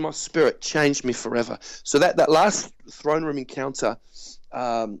something out in my spirit, changed me forever. So that last throne room encounter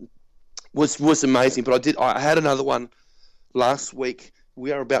was amazing. But I had another one last week.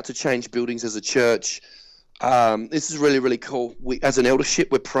 We are about to change buildings as a church. This is really, really cool. We, as an eldership,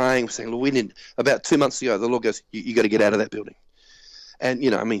 we're praying. We're saying, Lord, we need. About 2 months ago, the Lord goes, you got to get out of that building. And,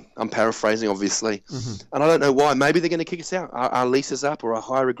 I'm paraphrasing, obviously. Mm-hmm. And I don't know why. Maybe they're going to kick us out. Our lease is up or our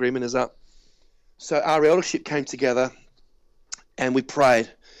hire agreement is up. So our eldership came together and we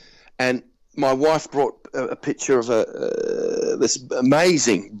prayed. And my wife brought a picture of this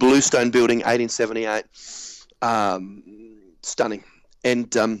amazing bluestone building, 1878. Stunning.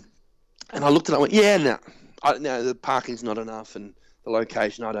 And I looked at it and went, yeah, no, the parking's not enough and the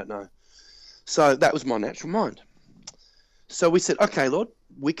location, I don't know. So that was my natural mind. So we said, okay, Lord,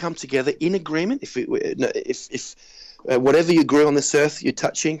 we come together in agreement. If whatever you agree on this earth you're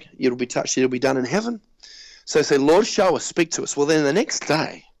touching, it'll be touched, it'll be done in heaven. So I said, Lord, show us, speak to us. Well, then the next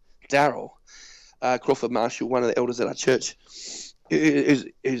day, Daryl Crawford Marshall, one of the elders at our church,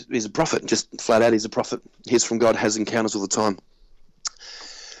 is a prophet, just flat out, he's a prophet. He's from God, has encounters all the time.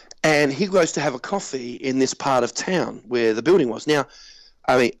 And he goes to have a coffee in this part of town where the building was. Now,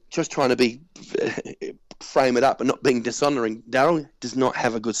 I mean, just trying to frame it up and not being dishonoring, Daryl does not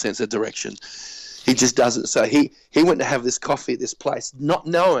have a good sense of direction. He just doesn't. So he went to have this coffee at this place, not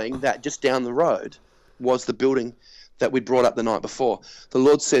knowing that just down the road was the building that we'd brought up the night before. The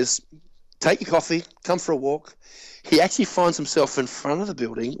Lord says, take your coffee, come for a walk. He actually finds himself in front of the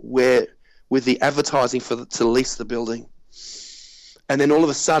building with the advertising to lease the building. And then all of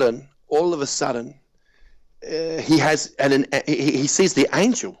a sudden, he sees the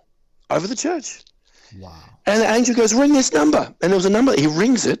angel over the church. Wow. And the angel goes, ring this number. And there was a number. He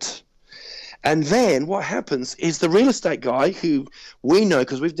rings it. And then what happens is the real estate guy, who we know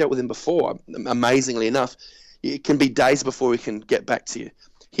because we've dealt with him before, amazingly enough, it can be days before we can get back to you.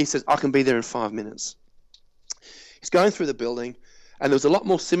 He says, I can be there in 5 minutes. He's going through the building, and there's a lot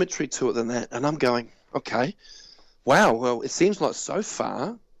more symmetry to it than that. And I'm going, okay, wow, well, it seems like so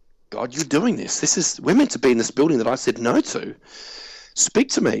far, God, you're doing this. We're meant to be in this building that I said no to. Speak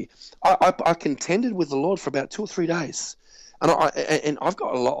to me. I contended with the Lord for about 2 or 3 days. And I've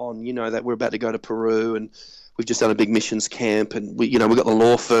got a lot on, that we're about to go to Peru, and we've just done a big missions camp, and we've got the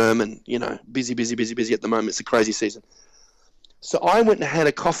law firm, and, busy at the moment. It's a crazy season. So I went and had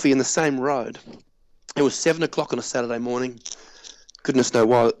a coffee in the same road. It was 7 o'clock on a Saturday morning. Goodness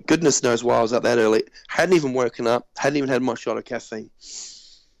knows why I was up that early. Hadn't even woken up. Hadn't even had my shot of caffeine.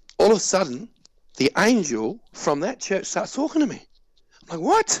 All of a sudden, the angel from that church starts talking to me. I'm like,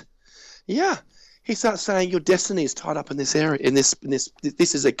 what? Yeah. He starts saying your destiny is tied up in this area. This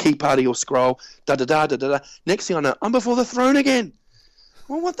is a key part of your scroll. Da da da da da. Next thing I know, I'm before the throne again.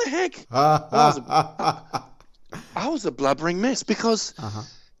 Well, what the heck? I was a blubbering mess because.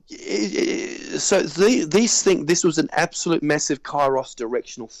 So these things. This was an absolute massive Kairos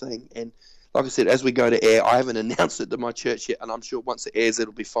directional thing, and like I said, as we go to air, I haven't announced it to my church yet, and I'm sure once it airs,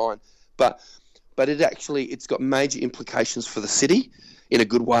 it'll be fine. But it's got major implications for the city in a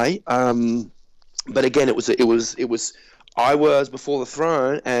good way. But again, it was I was before the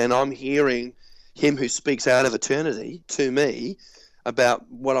throne, and I'm hearing him who speaks out of eternity to me about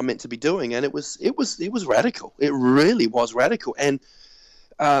what I'm meant to be doing, and it was radical. It really was radical. And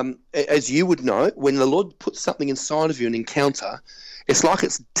as you would know, when the Lord puts something inside of you, an encounter, it's like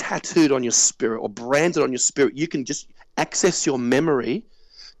it's tattooed on your spirit or branded on your spirit. You can just access your memory,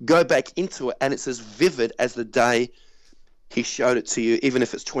 go back into it, and it's as vivid as the day he showed it to you, even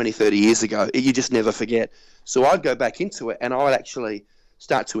if it's 20, 30 years ago. You just never forget. So I'd go back into it, and I'd actually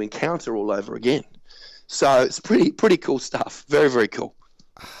start to encounter all over again. So it's pretty cool stuff. Very, very cool.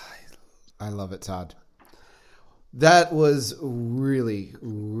 I love it, Todd. That was really,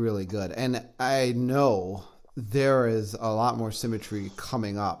 really good. And I know there is a lot more symmetry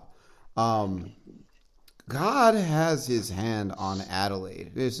coming up. God God has his hand on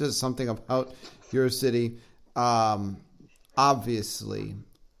Adelaide. There's just something about your city. Obviously,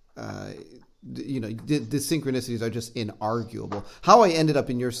 the synchronicities are just inarguable. How I ended up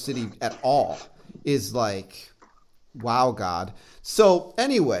in your city at all is like, wow, God. So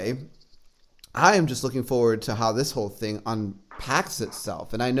anyway, I am just looking forward to how this whole thing unpacks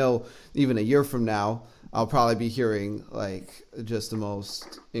itself. And I know even a year from now, I'll probably be hearing like just the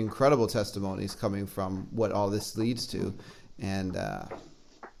most incredible testimonies coming from what all this leads to. And I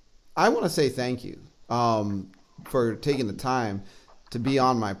want to say thank you for taking the time to be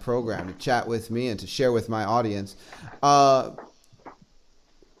on my program, to chat with me and to share with my audience. Now,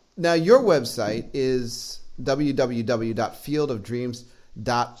 your website is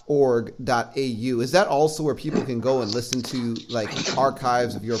www.fieldofdreams.org.au. Is that also where people can go and listen to like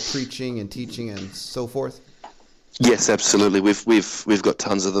archives of your preaching and teaching and so forth? Yes, absolutely. We've got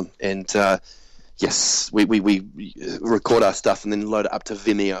tons of them, and yes, we record our stuff and then load it up to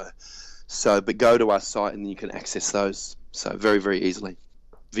Vimeo. So, but go to our site and you can access those. So very, very easily.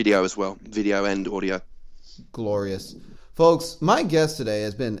 Video as well, video and audio. Glorious. Folks, my guest today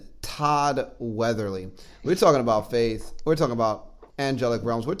has been Todd Weatherly. We're talking about faith. We're talking about angelic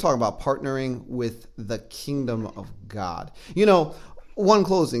realms. We're talking about partnering with the kingdom of God. You know, one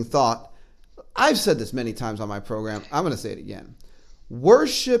closing thought. I've said this many times on my program. I'm going to say it again.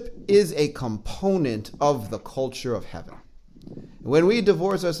 Worship is a component of the culture of heaven. When we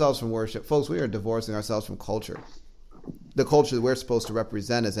divorce ourselves from worship, folks, we are divorcing ourselves from culture. The culture that we're supposed to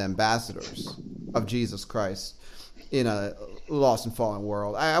represent as ambassadors of Jesus Christ in a lost and fallen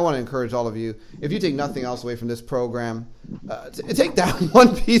world. I want to encourage all of you, if you take nothing else away from this program, take that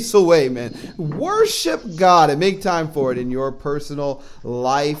one piece away, man. Worship God and make time for it in your personal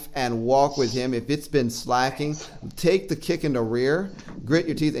life and walk with him. If it's been slacking, take the kick in the rear, grit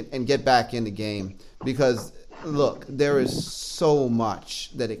your teeth, and get back in the game. Because, look, there is so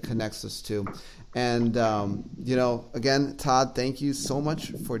much that it connects us to. And, again, Todd, thank you so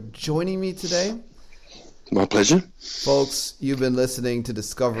much for joining me today. My pleasure. Folks, you've been listening to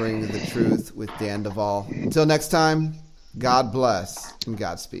Discovering the Truth with Dan Duvall. Until next time, God bless and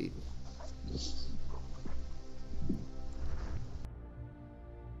Godspeed.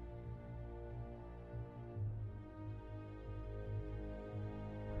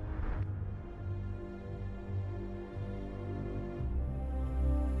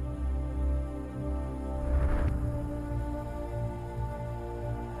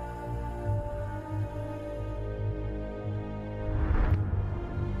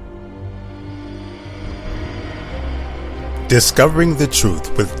 Discovering the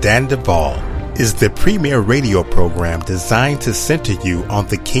Truth with Dan Duvall is the premier radio program designed to center you on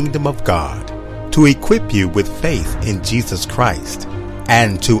the kingdom of God, to equip you with faith in Jesus Christ,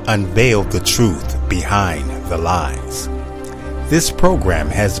 and to unveil the truth behind the lies. This program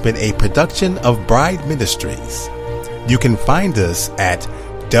has been a production of Bride Ministries. You can find us at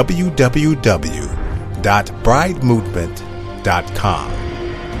www.bridemovement.com.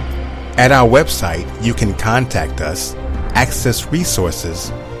 At our website, you can contact us, access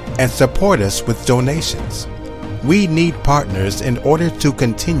resources, and support us with donations. We need partners in order to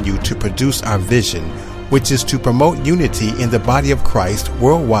continue to produce our vision, which is to promote unity in the body of Christ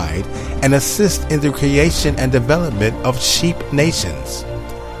worldwide and assist in the creation and development of sheep nations.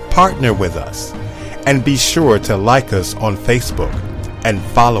 Partner with us and be sure to like us on Facebook and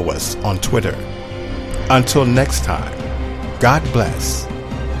follow us on Twitter. Until next time, God bless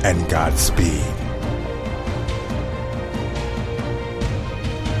and Godspeed.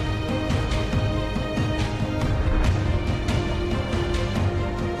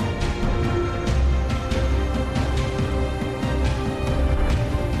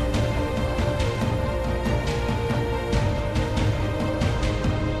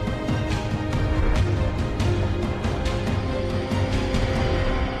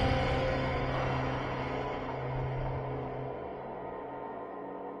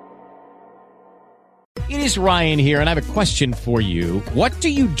 It is Ryan here, and I have a question for you. What do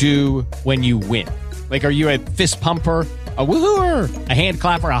you do when you win? Like, are you a fist pumper, a woohooer, a hand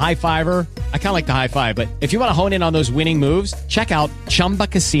clapper, a high fiver? I kind of like the high five, but if you want to hone in on those winning moves, check out Chumba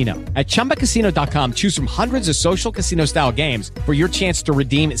Casino. At ChumbaCasino.com, choose from hundreds of social casino-style games for your chance to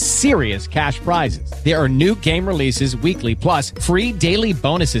redeem serious cash prizes. There are new game releases weekly, plus free daily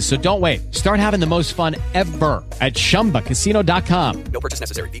bonuses. So don't wait. Start having the most fun ever at ChumbaCasino.com. No purchase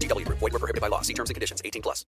necessary. VGW Group. Void where prohibited by law. See terms and conditions. 18+.